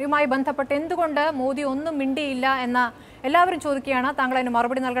 ശബരിമലയുമായി ബന്ധപ്പെട്ട് എന്തുകൊണ്ട് മോദി ഒന്നും മിണ്ടിയില്ല എന്ന എല്ലാവരും ചോദിക്കുകയാണ്. താങ്കൾ അതിന്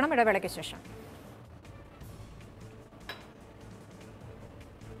മറുപടി നൽകണം ഇടവേളയ്ക്ക് ശേഷം.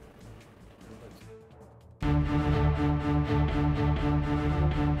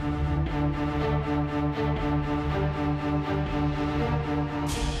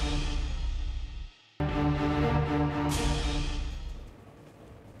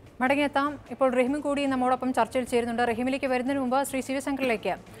 മടങ്ങിയെത്താം. ഇപ്പോൾ റഹീം കൂടി നമ്മോടൊപ്പം ചർച്ചയിൽ ചേരുന്നുണ്ട്. റഹീമിലേക്ക് വരുന്നതിന് മുമ്പ് ശ്രീ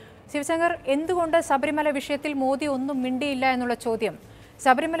ശിവശങ്കറിലേക്ക്. ശിവശങ്കർ, എന്തുകൊണ്ട് ശബരിമല വിഷയത്തിൽ മോദി ഒന്നും മിണ്ടിയില്ല എന്നുള്ള ചോദ്യം.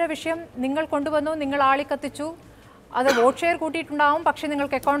 ശബരിമല വിഷയം നിങ്ങൾ കൊണ്ടുവന്നു, നിങ്ങൾ ആളിക്കത്തിച്ചു, അത് വോട്ട് ഷെയർ കൂട്ടിയിട്ടുണ്ടാവും, പക്ഷേ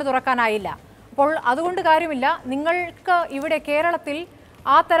നിങ്ങൾക്ക് അക്കൗണ്ട് തുറക്കാനായില്ല. അപ്പോൾ അതുകൊണ്ട് കാര്യമില്ല. നിങ്ങൾക്ക് ഇവിടെ കേരളത്തിൽ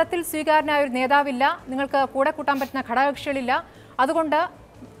ആ തരത്തിൽ സ്വീകാര്യനായ ഒരു നേതാവില്ല, നിങ്ങൾക്ക് കൂടെ കൂട്ടാൻ പറ്റുന്ന ഘടകകക്ഷികളില്ല. അതുകൊണ്ട്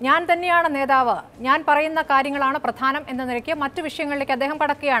ഞാൻ തന്നെയാണ് നേതാവ്, ഞാൻ പറയുന്ന കാര്യങ്ങളാണ് പ്രധാനം എന്ന നിലയ്ക്ക് മറ്റു വിഷയങ്ങളിലേക്ക് അദ്ദേഹം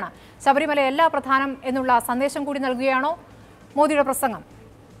കടക്കുകയാണ്. ശബരിമല എല്ലാ പ്രധാനം എന്നുള്ള സന്ദേശം കൂടി നൽകുകയാണോ മോദിയുടെ പ്രസംഗം?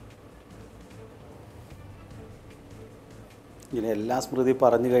 ഇങ്ങനെ എല്ലാ സ്മൃതി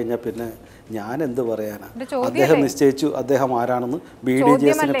പറഞ്ഞു കഴിഞ്ഞാൽ പിന്നെ ഞാൻ എന്ത് പറയാനാ? അദ്ദേഹം നിശ്ചയിച്ചു അദ്ദേഹം ആരാണെന്ന്.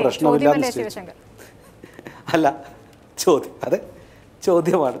 BDJSന് പ്രശ്നമില്ല നിശ്ചയിച്ചു. അല്ല, ചോദ്യം അതെ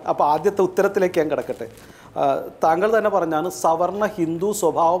ചോദ്യമാണ്. അപ്പോൾ ആദ്യത്തെ ഉത്തരത്തിലേക്ക് ഞാൻ കിടക്കട്ടെ. താങ്കൾ തന്നെ പറഞ്ഞാണ് സവർണ ഹിന്ദു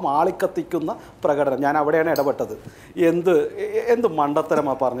സ്വഭാവം ആളിക്കത്തിക്കുന്ന പ്രകടനം. ഞാൻ അവിടെയാണ് ഇടപെട്ടത്. എന്ത്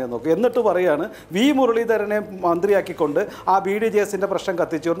മണ്ടത്തരമാണ് പറഞ്ഞത് നോക്കുക. എന്നിട്ട് പറയാണ് വി മുരളീധരനെ മന്ത്രിയാക്കിക്കൊണ്ട് ആ BDJSന്റെ പ്രശ്നം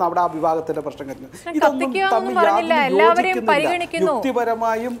കത്തിച്ചു, അവിടെ ആ വിഭാഗത്തിന്റെ പ്രശ്നം കത്തിച്ചു. ഇതൊന്നും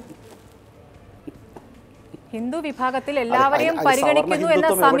യുക്തിപരമായും ഹിന്ദു വിഭാഗത്തിൽ എല്ലാവരെയും പരിഗണിക്കുന്നു എന്ന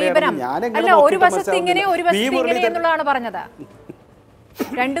സമീപനം അല്ല, ഒരു വശത്ത് ഇങ്ങനെ ഒരു വശത്ത് ഇങ്ങനെ എന്നുള്ളതാണ് പറഞ്ഞത്.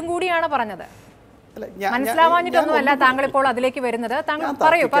 രണ്ടും കൂടിയാണ് പറഞ്ഞത്. മനസ്സിലാവാഞ്ഞിട്ടൊന്നുമല്ല താങ്കൾ ഇപ്പോൾ അതിലേക്ക് വരുന്നത്. താങ്കൾ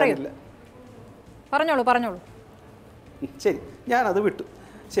പറഞ്ഞോളൂ. ശരി, ഞാനത് വിട്ടു.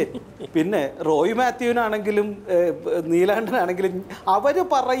 ശരി, പിന്നെ റോയ് മാത്യുവിനാണെങ്കിലും നീലാണ്ടനാണെങ്കിലും അവർ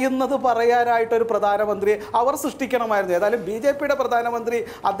പറയുന്നത് പറയാനായിട്ടൊരു പ്രധാനമന്ത്രിയെ അവർ സൃഷ്ടിക്കണമായിരുന്നു. ഏതായാലും BJPയുടെ പ്രധാനമന്ത്രി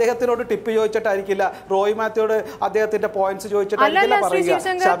അദ്ദേഹത്തിനോട് ടിപ്പ് ചോദിച്ചിട്ടായിരിക്കില്ല, റോയ് മാത്യുയോട് അദ്ദേഹത്തിന്റെ പോയിന്റ്സ് ചോദിച്ചിട്ടായിരിക്കില്ല പറയുക.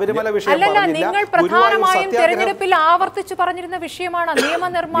 ശബരിമല വിഷയം നിങ്ങൾ പ്രധാനമായും തെരഞ്ഞെടുപ്പിൽ ആവർത്തിച്ചു പറഞ്ഞിരുന്ന വിഷയമാണ്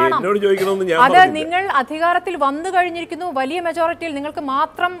നിയമനിർമ്മാണം. അത് നിങ്ങൾ അധികാരത്തിൽ വന്നു കഴിഞ്ഞിരിക്കുന്നു, വലിയ മെജോറിറ്റിയിൽ നിങ്ങൾക്ക്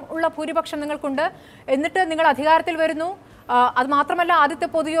മാത്രം ഉള്ള ഭൂരിപക്ഷം നിങ്ങൾക്കുണ്ട്. എന്നിട്ട് നിങ്ങൾ അധികാരത്തിൽ വരുന്നു. അത് മാത്രമല്ല, ആദ്യത്തെ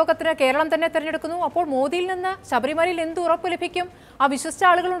പൊതുയോഗത്തിന് കേരളം തന്നെ തിരഞ്ഞെടുക്കുന്നു. അപ്പോൾ മോദിയിൽ നിന്ന് ശബരിമലയിൽ എന്ത് ഉറപ്പ് ലഭിക്കും? ആ വിശ്വസിച്ച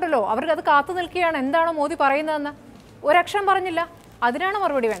ആളുകളുണ്ടല്ലോ, അവർക്ക് അത് കാത്തു നിൽക്കുകയാണ്. എന്താണോ മോദി പറയുന്നതെന്ന് ഒരക്ഷരം പറഞ്ഞില്ല. അതിനാണ്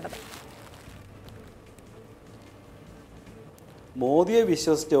മറുപടി വേണ്ടത്. മോദിയെ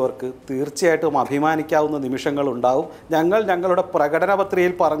വിശ്വസിച്ചവർക്ക് തീർച്ചയായിട്ടും അഭിമാനിക്കാവുന്ന നിമിഷങ്ങളുണ്ടാവും. ഞങ്ങളുടെ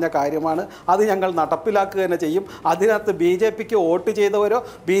പ്രകടനപത്രികയിൽ പറഞ്ഞ കാര്യമാണ്, അത് ഞങ്ങൾ നടപ്പിലാക്കുക തന്നെ ചെയ്യും. അതിനകത്ത് BJPക്ക് വോട്ട് ചെയ്തവരോ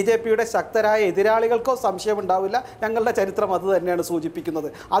BJPയുടെ ശക്തരായ എതിരാളികൾക്കോ സംശയമുണ്ടാവില്ല. ഞങ്ങളുടെ ചരിത്രം അത് തന്നെയാണ് സൂചിപ്പിക്കുന്നത്.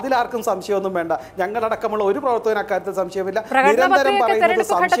 അതിലാർക്കും സംശയമൊന്നും വേണ്ട. ഞങ്ങളടക്കമുള്ള ഒരു പ്രവർത്തകന് അക്കാര്യത്തിൽ സംശയമില്ല. നിരന്തരം പറയുന്നത്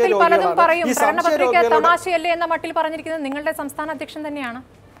സംശയരോഗികളാണ്. തമാശയല്ലേ എന്ന മട്ടിൽ പറഞ്ഞിരിക്കുന്നത് നിങ്ങളുടെ സംസ്ഥാന അധ്യക്ഷൻ തന്നെയാണ്.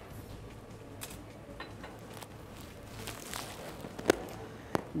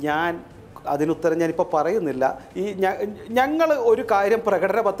 ഞാൻ അതിനുത്തരം ഞാനിപ്പോൾ പറയുന്നില്ല. ഞങ്ങൾ ഒരു കാര്യം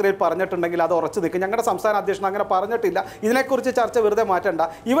പ്രകടന പത്രികയിൽ പറഞ്ഞിട്ടുണ്ടെങ്കിൽ അത് ഉറച്ചു നിൽക്കും. ഞങ്ങളുടെ സംസ്ഥാന അധ്യക്ഷൻ അങ്ങനെ പറഞ്ഞിട്ടില്ല. ഇതിനെക്കുറിച്ച് ചർച്ച വെറുതെ മാറ്റണ്ട.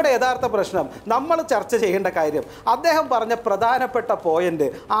 ഇവിടെ യഥാർത്ഥ പ്രശ്നം നമ്മൾ ചർച്ച ചെയ്യേണ്ട കാര്യം, അദ്ദേഹം പറഞ്ഞ പ്രധാനപ്പെട്ട പോയിന്റ്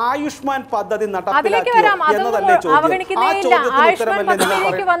ആയുഷ്മാൻ പദ്ധതി നടപ്പിലാക്കിയോ എന്നതല്ലേ ചോദ്യം. ആ ചോദ്യത്തിന് ഉത്തരമല്ലേ നിങ്ങൾ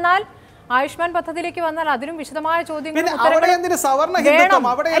പറയുന്നത്? ആയുഷ്മാൻ പദ്ധതിയിലേക്ക് വന്നാൽ അതിനും വിശദമായ ചോദ്യങ്ങൾ.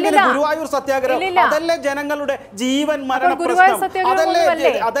 ഗുരുവായൂർ സത്യാഗ്രഹം അതല്ലേ ജനങ്ങളുടെ ജീവൻ മരണ പ്രശ്നം?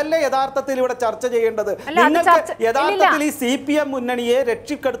 അതല്ലേ യഥാർത്ഥത്തിൽ ഇവിടെ ചർച്ച ചെയ്യേണ്ടത്? നിങ്ങൾക്ക് യഥാർത്ഥത്തിൽ ഈ CPM മുന്നണിയെ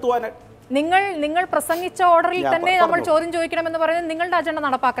രക്ഷപ്പെടുത്തുവാൻ നിങ്ങൾ പ്രസംഗിച്ച ഓർഡറിൽ തന്നെ നമ്മൾ ചോദ്യം ചോദിക്കണമെന്ന് പറയുന്നത് നിങ്ങളുടെ അജണ്ട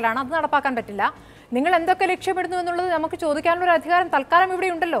നടപ്പാക്കലാണ്. അത് നടപ്പാക്കാൻ പറ്റില്ല. നിങ്ങൾ എന്തൊക്കെ ലക്ഷ്യമിടുന്നു എന്നുള്ളത് നമുക്ക് ചോദിക്കാനുള്ള ഒരു അധികാരം തൽക്കാലം ഇവിടെ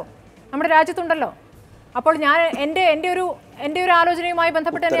ഉണ്ടല്ലോ, നമ്മുടെ രാജ്യത്തുണ്ടല്ലോ. അപ്പോൾ ഞാൻ എൻ്റെ ഒരു ആലോചനയുമായി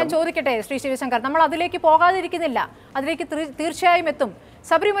ബന്ധപ്പെട്ട് ഞാൻ ചോദിക്കട്ടെ ശ്രീ ശിവശങ്കർ, നമ്മൾ അതിലേക്ക് പോകാതിരിക്കുന്നില്ല, അതിലേക്ക് തീർച്ചയായും എത്തും.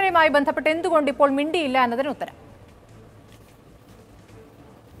 ശബരിമലയുമായി ബന്ധപ്പെട്ട് എന്തുകൊണ്ട് ഇപ്പോൾ മിണ്ടിയില്ല എന്നതിന് ഉത്തരം.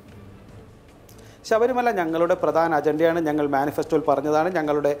 ശബരിമല ഞങ്ങളുടെ പ്രധാന അജണ്ടയാണ്. ഞങ്ങൾ മാനിഫെസ്റ്റോയിൽ പറഞ്ഞതാണ്.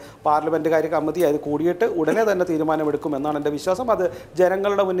 ഞങ്ങളുടെ പാർലമെന്റ് കാര്യ കമ്മിറ്റി അത് കൂടിയിട്ട് ഉടനെ തന്നെ തീരുമാനമെടുക്കുമെന്നാണ് എൻ്റെ വിശ്വാസം. അത്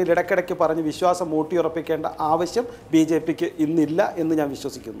ജനങ്ങളുടെ മുന്നിൽ ഇടയ്ക്കിടയ്ക്ക് പറഞ്ഞ് വിശ്വാസം ഊട്ടിയുറപ്പിക്കേണ്ട ആവശ്യം BJPക്ക് ഇന്നില്ല എന്ന് ഞാൻ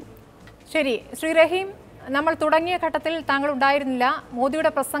വിശ്വസിക്കുന്നു. ശരി, ശ്രീ റഹീം, നമ്മൾ തുടങ്ങിയ ഘട്ടത്തിൽ താങ്കൾ ഉണ്ടായിരുന്നില്ല.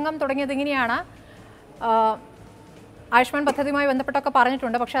 മോദിയുടെ പ്രസംഗം തുടങ്ങിയത് ഇങ്ങനെയാണ്. ആയുഷ്മാൻ പദ്ധതിയുമായി ബന്ധപ്പെട്ടൊക്കെ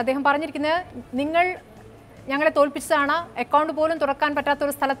പറഞ്ഞിട്ടുണ്ട്. പക്ഷേ അദ്ദേഹം പറഞ്ഞിരിക്കുന്നത് നിങ്ങൾ ഞങ്ങളെ തോൽപ്പിച്ചതാണ്, അക്കൗണ്ട് പോലും തുറക്കാൻ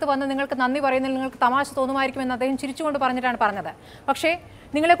പറ്റാത്തൊരു സ്ഥലത്ത് വന്ന് നിങ്ങൾക്ക് നന്ദി പറയുന്നതിൽ നിങ്ങൾക്ക് തമാശ തോന്നുമായിരിക്കുമെന്ന് അദ്ദേഹം ചിരിച്ചുകൊണ്ട് പറഞ്ഞിട്ടാണ് പറഞ്ഞത്. പക്ഷേ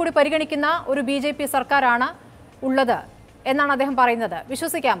നിങ്ങളെ കൂടി പരിഗണിക്കുന്ന ഒരു BJP സർക്കാരാണ് ഉള്ളത് എന്നാണ് അദ്ദേഹം പറയുന്നത്.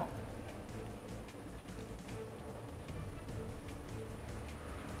 വിശ്വസിക്കാമോ?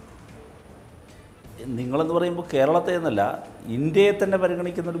 നിങ്ങളെന്ന് പറയുമ്പോൾ കേരളത്തെ എന്നല്ല, ഇന്ത്യയെ തന്നെ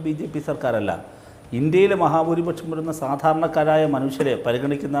പരിഗണിക്കുന്ന ഒരു BJP സർക്കാരല്ല. ഇന്ത്യയിലെ മഹാഭൂരിപക്ഷം വരുന്ന സാധാരണക്കാരായ മനുഷ്യരെ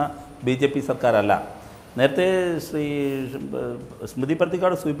പരിഗണിക്കുന്ന BJP സർക്കാരല്ല. നേരത്തെ ശ്രീ സ്മൃതി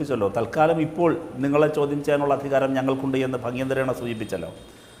പർത്തിക്കാട് സൂചിപ്പിച്ചല്ലോ, തൽക്കാലം ഇപ്പോൾ നിങ്ങളെ ചോദ്യം ചെയ്യാനുള്ള അധികാരം ഞങ്ങൾക്കുണ്ട് എന്ന് ഭംഗ്യന്തരേണ സൂചിപ്പിച്ചല്ലോ.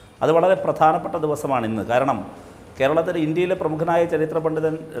 അത് വളരെ പ്രധാനപ്പെട്ട ദിവസമാണ് ഇന്ന്. കാരണം കേരളത്തിലെ ഇന്ത്യയിലെ പ്രമുഖനായ ചരിത്ര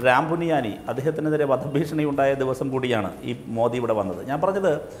പണ്ഡിതൻ രാംപുനിയാനി അദ്ദേഹത്തിനെതിരെ വധഭീഷണി ഉണ്ടായ ദിവസം കൂടിയാണ് ഈ മോദി ഇവിടെ വന്നത്. ഞാൻ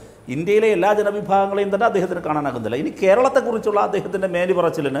പറഞ്ഞത് ഇന്ത്യയിലെ എല്ലാ ജനവിഭാഗങ്ങളെയും തന്നെ അദ്ദേഹത്തിന് കാണാനാകുന്നില്ല. ഇനി കേരളത്തെക്കുറിച്ചുള്ള അദ്ദേഹത്തിൻ്റെ മേനി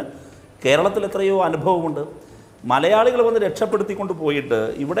പറച്ചിലിന് കേരളത്തിൽ എത്രയോ അനുഭവമുണ്ട്. മലയാളികൾ വന്ന് രക്ഷപ്പെടുത്തിക്കൊണ്ട് പോയിട്ട്,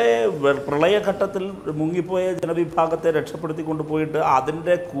 ഇവിടെ പ്രളയഘട്ടത്തിൽ മുങ്ങിപ്പോയ ജനവിഭാഗത്തെ രക്ഷപ്പെടുത്തിക്കൊണ്ട് പോയിട്ട്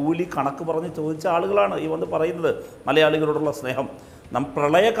അതിൻ്റെ കൂലി കണക്ക് പറഞ്ഞ് ചോദിച്ച ആളുകളാണ് ഈ വന്ന് പറയുന്നത് മലയാളികളോടുള്ള സ്നേഹം.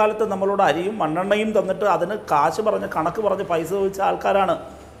 പ്രളയകാലത്ത് നമ്മളോട് അരിയും മണ്ണെണ്ണയും തന്നിട്ട് അതിന് കാശ് പറഞ്ഞ് കണക്ക് പറഞ്ഞ് പൈസ ചോദിച്ച ആൾക്കാരാണ്,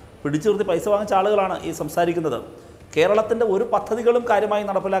 പിടിച്ചു നിർത്തി പൈസ വാങ്ങിച്ച ആളുകളാണ് ഈ സംസാരിക്കുന്നത്. കേരളത്തിൻ്റെ ഒരു പദ്ധതികളും കാര്യമായി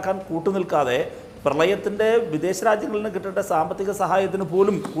നടപ്പിലാക്കാൻ കൂട്ടുനിൽക്കാതെ പ്രളയത്തിൻ്റെ വിദേശ രാജ്യങ്ങളിൽ നിന്ന് കിട്ടേണ്ട സാമ്പത്തിക സഹായത്തിന്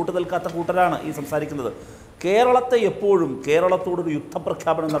പോലും കൂട്ടുനിൽക്കാത്ത കൂട്ടരാണ് ഈ സംസാരിക്കുന്നത്. കേരളത്തെ എപ്പോഴും കേരളത്തോടൊരു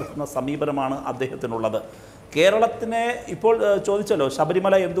യുദ്ധപ്രഖ്യാപനം നടത്തുന്ന സമീപനമാണ് അദ്ദേഹത്തിനുള്ളത്. കേരളത്തിനെ ഇപ്പോൾ ചോദിച്ചല്ലോ,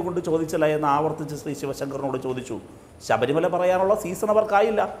 ശബരിമല എന്തുകൊണ്ട് ചോദിച്ചില്ല എന്ന് ആവർത്തിച്ച് ശ്രീ ശിവശങ്കറിനോട് ചോദിച്ചു. ശബരിമല പറയാനുള്ള സീസൺ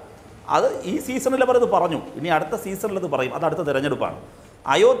അവർക്കായില്ല. അത് ഈ സീസണിൽ അവരത് പറഞ്ഞു, ഇനി അടുത്ത സീസണിൽ അത് പറയും. അത് അടുത്ത തിരഞ്ഞെടുപ്പാണ്.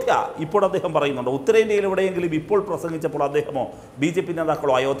 അയോധ്യ ഇപ്പോൾ അദ്ദേഹം പറയുന്നുണ്ടോ? ഉത്തരേന്ത്യയിൽ എവിടെയെങ്കിലും ഇപ്പോൾ പ്രസംഗിച്ചപ്പോൾ അദ്ദേഹമോ BJP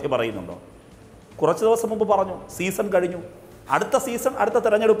നേതാക്കളോ അയോധ്യ പറയുന്നുണ്ടോ? കുറച്ച് ദിവസം മുമ്പ് പറഞ്ഞു, സീസൺ കഴിഞ്ഞു, അടുത്ത സീസൺ അടുത്ത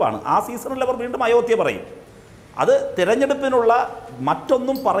തിരഞ്ഞെടുപ്പാണ്. ആ സീസണിൽ അവർ വീണ്ടും അയോധ്യ പറയും. അത് തിരഞ്ഞെടുപ്പിനുള്ള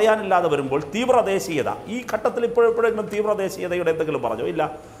മറ്റൊന്നും പറയാനില്ലാതെ വരുമ്പോൾ തീവ്രദേശീയത, ഈ ഘട്ടത്തിൽ ഇപ്പോഴെപ്പോഴെങ്കിലും തീവ്രദേശീയതയുടെ എന്തെങ്കിലും പറഞ്ഞോ? ഇല്ല.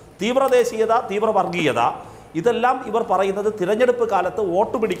 തീവ്രദേശീയത, തീവ്രവർഗീയത, ഇതെല്ലാം ഇവർ പറയുന്നത് തിരഞ്ഞെടുപ്പ് കാലത്ത്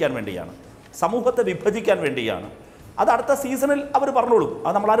വോട്ട് പിടിക്കാൻ വേണ്ടിയാണ്, സമൂഹത്തെ വിഭജിക്കാൻ വേണ്ടിയാണ്. അത് അടുത്ത സീസണിൽ അവർ പറഞ്ഞോളും.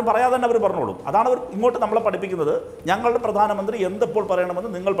 അത് നമ്മളാരും പറയാതെ തന്നെ അവർ പറഞ്ഞോളും. അതാണ് അവർ ഇങ്ങോട്ട് നമ്മളെ പഠിപ്പിക്കുന്നത്. ഞങ്ങളുടെ പ്രധാനമന്ത്രി എന്തെപ്പോൾ പറയണമെന്ന്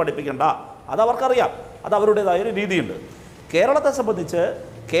നിങ്ങൾ പഠിപ്പിക്കേണ്ട, അത് അവർക്കറിയാം. അത് അവരുടേതായൊരു രീതിയുണ്ട്. കേരളത്തെ സംബന്ധിച്ച്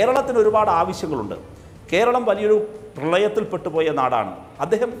കേരളത്തിന് ഒരുപാട് ആവശ്യങ്ങളുണ്ട്. കേരളം വലിയൊരു പ്രളയത്തിൽപ്പെട്ടുപോയ നാടാണ്.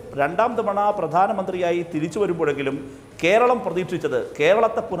 അദ്ദേഹം രണ്ടാം തവണ പ്രധാനമന്ത്രിയായി തിരിച്ചു വരുമ്പോഴെങ്കിലും കേരളം പ്രതീക്ഷിച്ചത്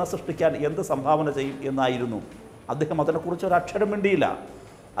കേരളത്തെ പുനഃസൃഷ്ടിക്കാൻ എന്ത് സംഭാവന ചെയ്യും എന്നായിരുന്നു. അദ്ദേഹം അതിനെക്കുറിച്ച് ഒരു അക്ഷരം മിണ്ടിയില്ല.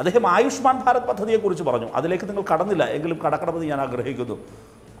 അദ്ദേഹം ആയുഷ്മാൻ ഭാരത് പദ്ധതിയെക്കുറിച്ച് പറഞ്ഞു. അതിലേക്ക് നിങ്ങൾ കടന്നില്ല, എങ്കിലും കടക്കണമെന്ന് ഞാൻ ആഗ്രഹിക്കുന്നു.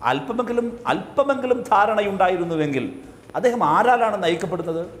 അല്പമെങ്കിലും ധാരണയുണ്ടായിരുന്നുവെങ്കിൽ അദ്ദേഹം ആരാലാണ്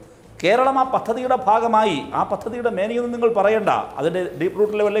നയിക്കപ്പെടുന്നത്? കേരളം ആ പദ്ധതിയുടെ ഭാഗമായി, ആ പദ്ധതിയുടെ മേനിയൊന്നും നിങ്ങൾ പറയണ്ട. അതിൻ്റെ ഡീപ്പ്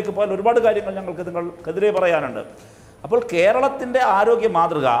റൂട്ട് ലെവലിലേക്ക് പോയാൽ ഒരുപാട് കാര്യങ്ങൾ നിങ്ങൾക്കെതിരെ പറയാനുണ്ട്. അപ്പോൾ കേരളത്തിൻ്റെ ആരോഗ്യ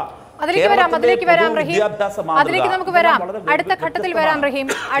മാതൃക, അതിലേക്ക് വരാം റഹീം. അതിലേക്ക് നമുക്ക് വരാം. അടുത്ത ഘട്ടത്തിൽ വരാം റഹീം.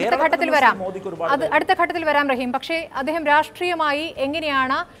 അടുത്ത ഘട്ടത്തിൽ വരാം റഹീം. പക്ഷേ അദ്ദേഹം രാഷ്ട്രീയമായി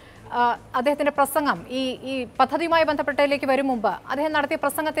എങ്ങനെയാണ് അദ്ദേഹത്തിന്റെ പ്രസംഗം ഈ പദ്ധതിയുമായി ബന്ധപ്പെട്ടതിലേക്ക് വരും മുമ്പ് അദ്ദേഹം നടത്തിയ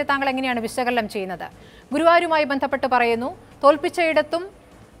പ്രസംഗത്തെ താങ്കൾ എങ്ങനെയാണ് വിശകലനം ചെയ്യുന്നത്? ഗുരുവായൂരുമായി ബന്ധപ്പെട്ട് പറയുന്നു, തോൽപ്പിച്ചയിടത്തും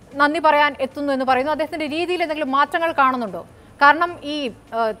നന്ദി പറയാൻ എത്തുന്നു എന്ന് പറയുന്നു. അദ്ദേഹത്തിന്റെ രീതിയിൽ എന്തെങ്കിലും മാറ്റങ്ങൾ കാണുന്നുണ്ടോ? കാരണം ഈ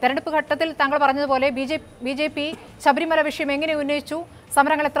തെരഞ്ഞെടുപ്പ് ഘട്ടത്തിൽ താങ്കൾ പറഞ്ഞതുപോലെ BJP ശബരിമല വിഷയം എങ്ങനെ ഉന്നയിച്ചു,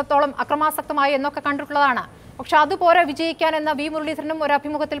 സമരങ്ങൾ എത്രത്തോളം അക്രമാസക്തമായി എന്നൊക്കെ കണ്ടിട്ടുള്ളതാണ്. പക്ഷെ അതുപോലെ വിജയിക്കാൻ എന്ന V മുരളീധരനും ഒരു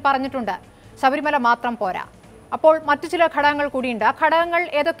അഭിമുഖത്തിൽ പറഞ്ഞിട്ടുണ്ട്. ശബരിമല മാത്രം പോരാ, അപ്പോൾ മറ്റു ചില ഘടകങ്ങൾ കൂടിയുണ്ട്. ആ ഘടകങ്ങൾ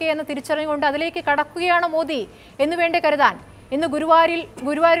ഏതൊക്കെയെന്ന് തിരിച്ചറിഞ്ഞുകൊണ്ട് അതിലേക്ക് കടക്കുകയാണ് മോദി എന്ന് വേണ്ടി കരുതാൻ. ഇന്ന്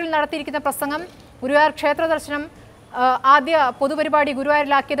ഗുരുവായൂരിൽ നടത്തിയിരിക്കുന്ന പ്രസംഗം, ഗുരുവായൂർ ക്ഷേത്ര ദർശനം, ആദ്യ പൊതുപരിപാടി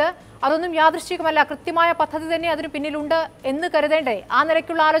ഗുരുവായൂരിലാക്കിയത്, അതൊന്നും യാദൃശ്ചികമല്ല, കൃത്യമായ പദ്ധതി തന്നെ അതിന് പിന്നിലുണ്ട് എന്ന് കരുതേണ്ടേ? ആ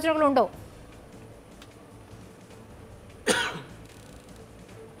നിലയ്ക്കുള്ള ആലോചനകളുണ്ടോ?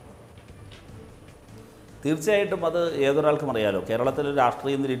 തീർച്ചയായിട്ടും അത് ഏതൊരാൾക്കും അറിയാലോ. കേരളത്തിൽ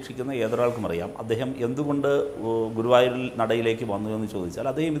രാഷ്ട്രീയം നിരീക്ഷിക്കുന്ന ഏതൊരാൾക്കും അറിയാം അദ്ദേഹം എന്തുകൊണ്ട് ഗുരുവായൂരിൽ നടയിലേക്ക് വന്നു എന്ന് ചോദിച്ചാൽ,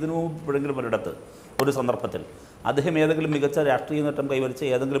 അദ്ദേഹം ഇതിനു മുമ്പെങ്കിലും ഒരിടത്ത് ഒരു സന്ദർഭത്തിൽ അദ്ദേഹം ഏതെങ്കിലും മികച്ച രാഷ്ട്രീയ നേട്ടം കൈവരിച്ച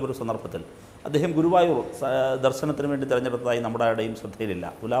ഏതെങ്കിലും ഒരു സന്ദർഭത്തിൽ അദ്ദേഹം ഗുരുവായൂർ ദർശനത്തിന് വേണ്ടി തിരഞ്ഞെടുത്തതായി നമ്മുടെ ആരുടെയും ശ്രദ്ധയിലില്ല.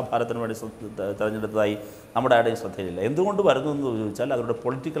 തുലാഭാരത്തിന് വേണ്ടി തിരഞ്ഞെടുത്തതായി നമ്മുടെ ആരുടെയും ശ്രദ്ധയിലില്ല. എന്തുകൊണ്ട് വരുന്നു എന്ന് ചോദിച്ചാൽ അവരുടെ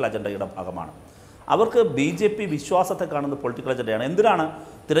പൊളിറ്റിക്കൽ അജണ്ടയുടെ ഭാഗമാണ്. അവർക്ക് BJP വിശ്വാസത്തെ കാണുന്ന പൊളിറ്റിക്കൽ അജണ്ടയാണ്. എന്തിനാണ്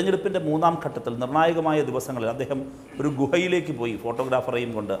തിരഞ്ഞെടുപ്പിൻ്റെ മൂന്നാം ഘട്ടത്തിൽ നിർണായകമായ ദിവസങ്ങളിൽ അദ്ദേഹം ഒരു ഗുഹയിലേക്ക് പോയി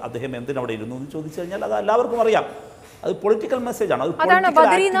ഫോട്ടോഗ്രാഫറെയും കൊണ്ട് അദ്ദേഹം എന്തിനവിടെ ഇരുന്നു എന്ന് ചോദിച്ചു കഴിഞ്ഞാൽ അത് എല്ലാവർക്കും അറിയാം. അത് പൊളിറ്റിക്കൽ മെസ്സേജാണ്. അതാണ്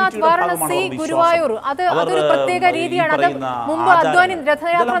ബദ്രീനാഥ്, വാരണാസി, ഗുരുവായൂർ. അതൊരു പ്രത്യേക രീതിയാണ്. അത് മുമ്പ് അദ്വാനി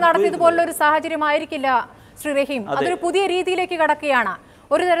രഥയാത്ര നടത്തിയതുപോലുള്ള ഒരു സാഹചര്യം ആയിരിക്കില്ല ശ്രീ റഹീം. അതൊരു പുതിയ രീതിയിലേക്ക് കടക്കുകയാണ്.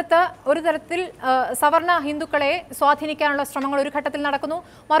 ഒരു തരത്തിൽ സവർണ ഹിന്ദുക്കളെ സ്വാധീനിക്കാനുള്ള ശ്രമങ്ങൾ ഒരു ഘട്ടത്തിൽ നടക്കുന്നു.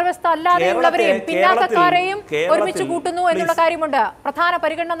 മറുവശത്ത് അല്ലാതെയുള്ളവരെയും പിന്നാക്കക്കാരെയും ഒരുമിച്ച് കൂട്ടുന്നു എന്നുള്ള കാര്യമുണ്ട്. പ്രധാന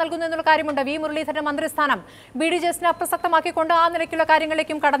പരിഗണന നൽകുന്നു എന്നുള്ള കാര്യമുണ്ട്. V മുരളീധരൻ മന്ത്രിസ്ഥാനം BDJSനെ അപ്രസക്തമാക്കിക്കൊണ്ട് ആ നിലയ്ക്കുള്ള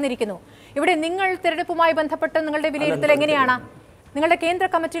കാര്യങ്ങളിലേക്കും കടന്നിരിക്കുന്നു. ഇവിടെ നിങ്ങൾ തിരഞ്ഞെടുപ്പുമായി ബന്ധപ്പെട്ട് നിങ്ങളുടെ വിലയിരുത്തൽ എങ്ങനെയാണ്? നിങ്ങളുടെ കേന്ദ്ര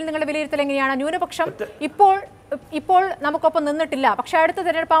കമ്മിറ്റിയിൽ നിങ്ങളുടെ വിലയിരുത്തൽ എങ്ങനെയാണ്? ന്യൂനപക്ഷം ഇപ്പോൾ നമുക്കൊപ്പം നിന്നിട്ടില്ല, പക്ഷെ അടുത്ത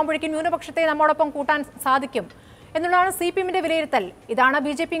തിരഞ്ഞെടുപ്പാകുമ്പോഴേക്കും ന്യൂനപക്ഷത്തെ നമ്മോടൊപ്പം കൂട്ടാൻ സാധിക്കും എന്നുള്ളതാണ് CPMന്റെ വിലയിരുത്തൽ. ഇതാണ്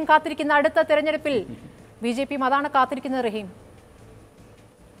BJPയും കാത്തിരിക്കുന്ന അടുത്ത തെരഞ്ഞെടുപ്പിൽ. BJPയും അതാണ് കാത്തിരിക്കുന്നത് റഹീം.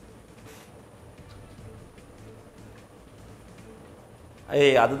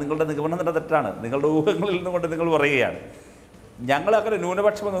 അത് നിങ്ങളുടെ നിഗമനത്തിൻ്റെ തെറ്റാണ്. നിങ്ങളുടെ ഊഹങ്ങളിൽ നിന്നുകൊണ്ട് നിങ്ങൾ പറയുകയാണ്. ഞങ്ങളങ്ങനെ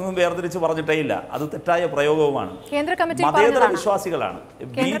ന്യൂനപക്ഷമെന്നൊന്നും വേർതിരിച്ച് പറഞ്ഞിട്ടേ ഇല്ല. അത് തെറ്റായ പ്രയോഗവുമാണ്. മതേതര വിശ്വാസികളാണ്.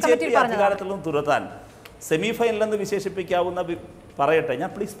 BJP അധികാരത്തിൽ നിന്ന് തുരത്താൻ സെമിഫൈനലെന്ന് വിശേഷിപ്പിക്കാവുന്ന പറയട്ടെ, ഞാൻ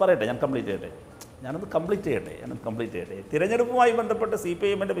കംപ്ലീറ്റ് ചെയ്യട്ടെ. ഞാനൊന്ന് കംപ്ലീറ്റ് ചെയ്യട്ടെ. തിരഞ്ഞെടുപ്പുമായി ബന്ധപ്പെട്ട്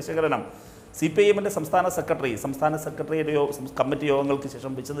CPMന്റെ വിശകലനം CPMന്റെ സംസ്ഥാന സെക്രട്ടറിയുടെ കമ്മിറ്റി യോഗങ്ങൾക്ക്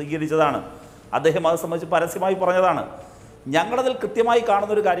ശേഷം വിശദീകരിച്ചതാണ്. അദ്ദേഹം അത് സംബന്ധിച്ച് പരസ്യമായി പറഞ്ഞതാണ്. ഞങ്ങളതിൽ കൃത്യമായി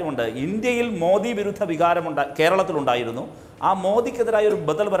കാണുന്നൊരു കാര്യമുണ്ട്. ഇന്ത്യയിൽ മോദി വിരുദ്ധ കേരളത്തിലുണ്ടായിരുന്നു. ആ മോദിക്കെതിരായ ഒരു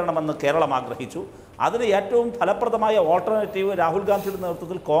ബദൽ വരണമെന്ന് കേരളം ആഗ്രഹിച്ചു. അതിന് ഏറ്റവും ഫലപ്രദമായ ഓൾട്ടർനേറ്റീവ് രാഹുൽ ഗാന്ധിയുടെ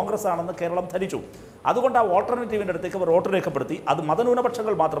നേതൃത്വത്തിൽ കോൺഗ്രസ് ആണെന്ന് കേരളം ധരിച്ചു. അതുകൊണ്ട് ആ ഓൾട്ടർനേറ്റീവിൻ്റെ അടുത്തേക്ക് അവർ വോട്ട് രേഖപ്പെടുത്തി. അത്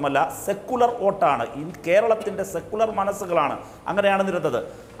മതന്യൂനപക്ഷങ്ങൾ മാത്രമല്ല, സെക്കുലർ വോട്ടാണ്. കേരളത്തിൻ്റെ സെക്കുലർ മനസ്സുകളാണ് അങ്ങനെയാണ് നിരുന്നത്.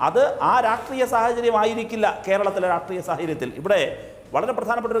 അത് ആ രാഷ്ട്രീയ സാഹചര്യമായിരിക്കില്ല കേരളത്തിലെ രാഷ്ട്രീയ സാഹചര്യത്തിൽ. ഇവിടെ വളരെ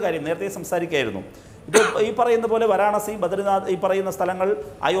പ്രധാനപ്പെട്ട ഒരു കാര്യം നേരത്തെ സംസാരിക്കുകയായിരുന്നു. ഇപ്പോൾ ഈ പറയുന്ന പോലെ വാരാണസി, ബദ്രിനാഥ്, ഈ പറയുന്ന സ്ഥലങ്ങൾ,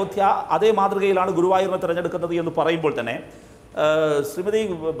 അയോധ്യ അതേ മാതൃകയിലാണ് ഗുരുവായൂരിനെ തിരഞ്ഞെടുക്കുന്നത് എന്ന് പറയുമ്പോൾ തന്നെ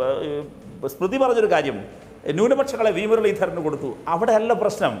സ്മൃതി പറഞ്ഞൊരു കാര്യം, ന്യൂനപക്ഷങ്ങളെ വി മുരളീധരന് കൊടുത്തു. അവിടെയല്ല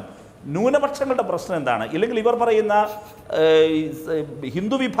പ്രശ്നം. ന്യൂനപക്ഷങ്ങളുടെ പ്രശ്നം എന്താണ്? ഇല്ലെങ്കിൽ ഇവർ പറയുന്ന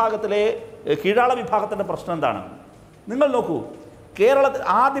ഹിന്ദു വിഭാഗത്തിലെ കീഴാള വിഭാഗത്തിൻ്റെ പ്രശ്നം എന്താണ്? നിങ്ങൾ നോക്കൂ, കേരളത്തിൽ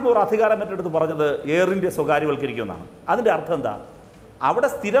ആദ്യം ഒരു അധികാരം ഏറ്റെടുത്ത് പറഞ്ഞത് എയർ ഇന്ത്യ സ്വകാര്യവൽക്കരിക്കുമെന്നാണ്. അതിൻ്റെ അർത്ഥം എന്താ? അവിടെ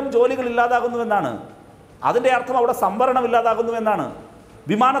സ്ഥിരം ജോലികൾ ഇല്ലാതാകുന്നുവെന്നാണ്. അതിൻ്റെ അർത്ഥം അവിടെ സംവരണം ഇല്ലാതാകുന്നുവെന്നാണ്.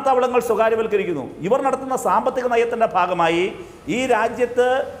 വിമാനത്താവളങ്ങൾ സ്വകാര്യവൽക്കരിക്കുന്നു. ഇവർ നടത്തുന്ന സാമ്പത്തിക നയത്തിൻ്റെ ഭാഗമായി ഈ രാജ്യത്ത്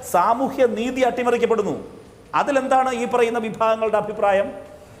സാമൂഹ്യ നീതി അട്ടിമറിക്കപ്പെടുന്നു. അതിലെന്താണ് ഈ പറയുന്ന വിഭാഗങ്ങളുടെ അഭിപ്രായം?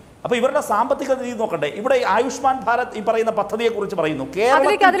 അപ്പോൾ ഇവരുടെ സാമ്പത്തിക നീതി നോക്കണ്ടേ? ഇവിടെ ആയുഷ്മാൻ ഭാരത് ഈ പറയുന്ന പദ്ധതിയെക്കുറിച്ച് പറയുന്നു.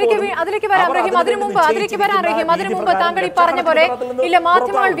 അതിനു മുമ്പ് താങ്കൾ ഈ പറഞ്ഞ പോലെ ഇല്ല,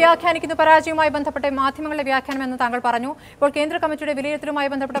 മാധ്യമങ്ങൾ വ്യാഖ്യാനിക്കുന്നു, പരാജയവുമായി ബന്ധപ്പെട്ട മാധ്യമങ്ങളുടെ വ്യാഖ്യാനം എന്ന് താങ്കൾ പറഞ്ഞു. ഇപ്പോൾ കേന്ദ്ര കമ്മിറ്റിയുടെ വിലയിരുത്തലുമായി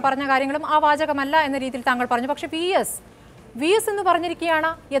ബന്ധപ്പെട്ട് പറഞ്ഞ കാര്യങ്ങളും ആ വാചകമല്ല എന്ന രീതിയിൽ താങ്കൾ പറഞ്ഞു. പക്ഷേ വി എസ് എന്ന് പറഞ്ഞിരിക്കുകയാണ്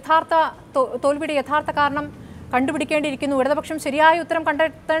തോൽവിയുടെ യഥാർത്ഥ കാരണം കണ്ടുപിടിക്കേണ്ടിയിരിക്കുന്നു. ഇടതുപക്ഷം ശരിയായ ഉത്തരം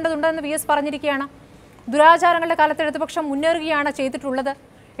കണ്ടെത്തേണ്ടതുണ്ടെന്ന് വി എസ് പറഞ്ഞിരിക്കുകയാണ്. ദുരാചാരങ്ങളുടെ കാലത്ത് ഇടതുപക്ഷം മുന്നേറുകയാണ് ചെയ്തിട്ടുള്ളത്.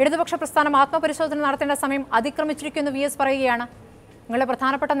 ഇടതുപക്ഷ പ്രസ്ഥാനം ആത്മപരിശോധന നടത്തേണ്ട സമയം അതിക്രമിച്ചിരിക്കുമെന്ന് വി എസ് പറയുകയാണ്. നിങ്ങളുടെ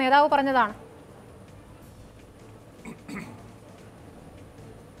പ്രധാനപ്പെട്ട നേതാവ് പറഞ്ഞതാണ്.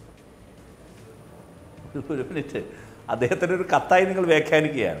 ഒരു മിനിറ്റ്, അദ്ദേഹത്തിൻ്റെ ഒരു കത്തായി നിങ്ങൾ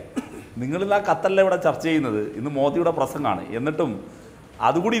വ്യാഖ്യാനിക്കുകയാണ്. നിങ്ങളിൽ ആ കത്തല്ല ഇവിടെ ചർച്ച ചെയ്യുന്നത്. ഇന്ന് മോദിയുടെ പ്രസംഗമാണ്. എന്നിട്ടും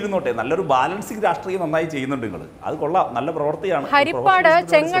അതുകൂടി ഇരുന്നോട്ടെ, നല്ലൊരു ബാലൻസിങ് രാഷ്ട്രീയം നന്നായി ചെയ്യുന്നുണ്ട് നിങ്ങൾ. അത് കൊള്ളാം, നല്ല പ്രവൃത്തിയാണ്. ഹരിപ്പാട്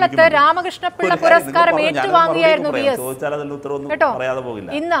ചെങ്ങളത്ത് രാമകൃഷ്ണപിള്ള പുരസ്കാരം ഏറ്റുവാങ്ങിയായിരുന്നു വി എസ്. ചോദിച്ചാൽ അതിന് ഉത്തരവൊന്നും പറയാതെ പോകില്ല.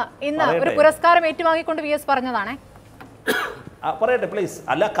 ഇന്ന് ഒരു പുരസ്കാരം ഏറ്റുവാങ്ങിക്കൊണ്ട് വി എസ് പറഞ്ഞതാണേ. പറയട്ടെ പ്ലീസ്.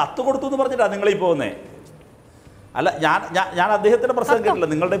 അല്ല, കത്ത് കൊടുത്തു എന്ന് പറഞ്ഞിട്ടാ നിങ്ങളീ പോകുന്നേ? അല്ല, ഞാൻ അദ്ദേഹത്തിന്റെ പ്രസംഗം കേട്ടില്ല.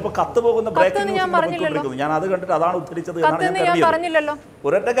 നിങ്ങളുടെ ഇപ്പൊ കത്ത് പോകുന്ന ബ്രേക്കിംഗ് ന്യൂസ് ഞാൻ അത് കണ്ടിട്ട് അതാണ് ഉദ്ധരിച്ചത്.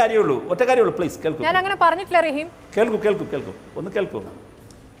 ഒരൊറ്റ കാര്യമുള്ളൂ പ്ലീസ് കേൾക്കൂ. ഞാൻ അങ്ങനെ പറഞ്ഞിട്ടില്ല റഹീം. കേൾക്കൂ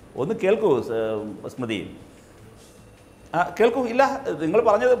ഒന്ന് കേൾക്കൂ സ്മൃതി. കേൾക്കൂ. ഇല്ല, നിങ്ങൾ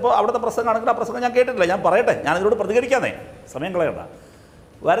പറഞ്ഞത് ഇപ്പോൾ അവിടുത്തെ പ്രസംഗമാണെങ്കിൽ ആ പ്രസംഗം ഞാൻ കേട്ടിട്ടില്ല. ഞാൻ പറയട്ടെ, ഞാൻ ഇതിനോട് പ്രതികരിക്കാന്നേ, സമയം കളയണ്ട.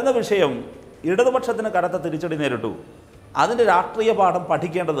 വരുന്ന വിഷയം ഇടതുപക്ഷത്തിന് കനത്ത തിരിച്ചടി നേരിട്ടു. അതിൻ്റെ രാഷ്ട്രീയ പാഠം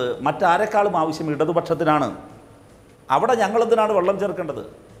പഠിക്കേണ്ടത് മറ്റാരെക്കാളും ആവശ്യം ഇടതുപക്ഷത്തിനാണ്. അവിടെ ഞങ്ങളെന്തിനാണ് വെള്ളം ചേർക്കേണ്ടത്?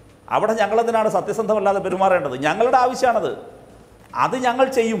 അവിടെ ഞങ്ങളെന്തിനാണ് സത്യസന്ധമല്ലാതെ പെരുമാറേണ്ടത്? ഞങ്ങളുടെ ആവശ്യമാണത്. അത് ഞങ്ങൾ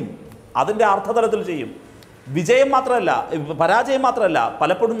ചെയ്യും, അതിൻ്റെ അർത്ഥതലത്തിൽ ചെയ്യും. വിജയം മാത്രമല്ല, പരാജയം മാത്രമല്ല,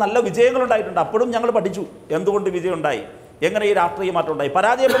 പലപ്പോഴും നല്ല വിജയങ്ങളുണ്ടായിട്ടുണ്ട്. അപ്പോഴും ഞങ്ങൾ പഠിച്ചു എന്തുകൊണ്ട് വിജയം ഉണ്ടായി, എങ്ങനെ ഈ രാഷ്ട്രീയ മാറ്റം ഉണ്ടായി.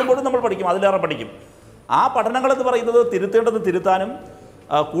 പരാജയപ്പെടുമ്പോഴും നമ്മൾ പഠിക്കും, അതിലേറെ പഠിക്കും. ആ പഠനങ്ങളെന്ന് പറയുന്നത് തിരുത്തേണ്ടത് തിരുത്താനും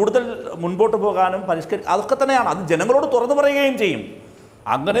കൂടുതൽ മുൻപോട്ട് പോകാനും അതൊക്കെ തന്നെയാണ്. അത് ജനങ്ങളോട് തുറന്നു പറയുകയും ചെയ്യും.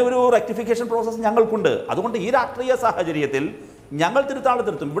 അങ്ങനെ ഒരു റെക്ടിഫിക്കേഷൻ പ്രോസസ്സ് ഞങ്ങൾക്കുണ്ട്. അതുകൊണ്ട് ഈ രാഷ്ട്രീയ സാഹചര്യത്തിൽ ഞങ്ങൾ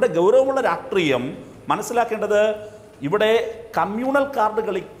തിരുത്തും. ഇവിടെ ഗൗരവമുള്ള രാഷ്ട്രീയം മനസ്സിലാക്കേണ്ടത്, ഇവിടെ കമ്മ്യൂണൽ കാർഡ്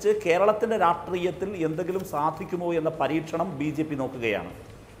കളിച്ച് കേരളത്തിൻ്റെ രാഷ്ട്രീയത്തിൽ എന്തെങ്കിലും സാധിക്കുമോ എന്ന പരീക്ഷണം BJP നോക്കുകയാണ്.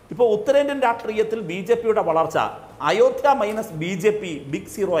 ഇപ്പോൾ ഉത്തരേന്ത്യൻ രാഷ്ട്രീയത്തിൽ BJPയുടെ വളർച്ച Ayodhya minus BJP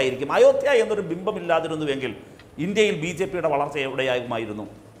big zero ആയിരിക്കും. അയോധ്യ എന്നൊരു ബിംബമില്ലാതിരുന്നുവെങ്കിൽ ഇന്ത്യയിൽ BJPയുടെ വളർച്ച എവിടെയാകുമായിരുന്നു?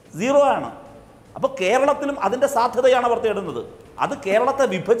 സീറോ ആണ്. അപ്പോൾ കേരളത്തിലും അതിൻ്റെ സാധ്യതയാണ് അവർ തേടുന്നത്. അത് കേരളത്തെ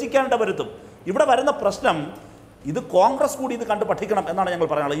വിഭജിക്കാനിട വരുത്തും. ഇവിടെ വരുന്ന പ്രശ്നം, ഇത് കോൺഗ്രസ് കൂടി ഇത് കണ്ട് പഠിക്കണം എന്നാണ് ഞങ്ങൾ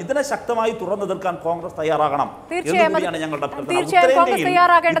പറയുന്നത്. ഇതിനെ ശക്തമായി തുറന്നു എതിർക്കാൻ കോൺഗ്രസ് തയ്യാറാകണം എന്നുകൂടിയാണ് ഞങ്ങളുടെ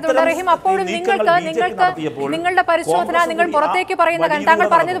നിങ്ങളുടെ പരിശോധന, നിങ്ങൾ പുറത്തേക്ക് പറയുന്ന താങ്കൾ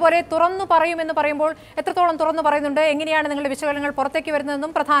പറഞ്ഞതുപോലെ തുറന്നു പറയുമെന്ന് പറയുമ്പോൾ എത്രത്തോളം തുറന്നു പറയുന്നുണ്ട്, എങ്ങനെയാണ് നിങ്ങളുടെ വിശകലനങ്ങൾ പുറത്തേക്ക്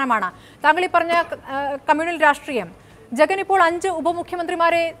വരുന്നതെന്നും പ്രധാനമാണ്. താങ്കൾ ഈ പറഞ്ഞ കമ്മ്യൂണൽ രാഷ്ട്രീയം, ജഗൻ ഇപ്പോൾ 5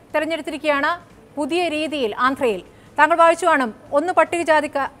 ഉപമുഖ്യമന്ത്രിമാരെ തെരഞ്ഞെടുത്തിരിക്കുകയാണ് പുതിയ രീതിയിൽ ആന്ധ്രയിൽ. താങ്കൾ വായിച്ചു കാണും, ഒന്ന്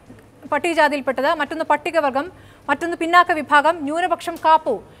പട്ടികജാതിയിൽപ്പെട്ടത്, മറ്റൊന്ന് പട്ടികവർഗം, മറ്റൊന്ന് പിന്നാക്ക വിഭാഗം, ന്യൂനപക്ഷം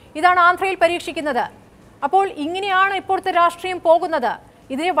കാപ്പു. ഇതാണ് ആന്ധ്രയിൽ പരീക്ഷിക്കുന്നത്. അപ്പോൾ ഇങ്ങനെയാണ് ഇപ്പോഴത്തെ രാഷ്ട്രീയം പോകുന്നത്.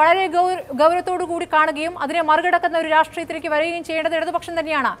 ഇതിനെ വളരെ ഗൗരവത്തോടു കൂടി കാണുകയും അതിനെ മറികടക്കുന്ന ഒരു രാഷ്ട്രീയത്തിലേക്ക് വരികയും ചെയ്യേണ്ടത് ഇടതുപക്ഷം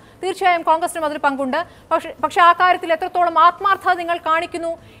തന്നെയാണ്. തീർച്ചയായും കോൺഗ്രസിനും അതിൽ പങ്കുണ്ട്. പക്ഷേ ആ കാര്യത്തിൽ എത്രത്തോളം ആത്മാർത്ഥത നിങ്ങൾ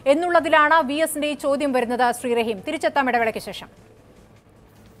കാണിക്കുന്നു എന്നുള്ളതിലാണ് VSന്റെ ഈ ചോദ്യം വരുന്നത്. ശ്രീ റഹീം, തിരിച്ചെത്താം ഇടവേളയ്ക്ക് ശേഷം.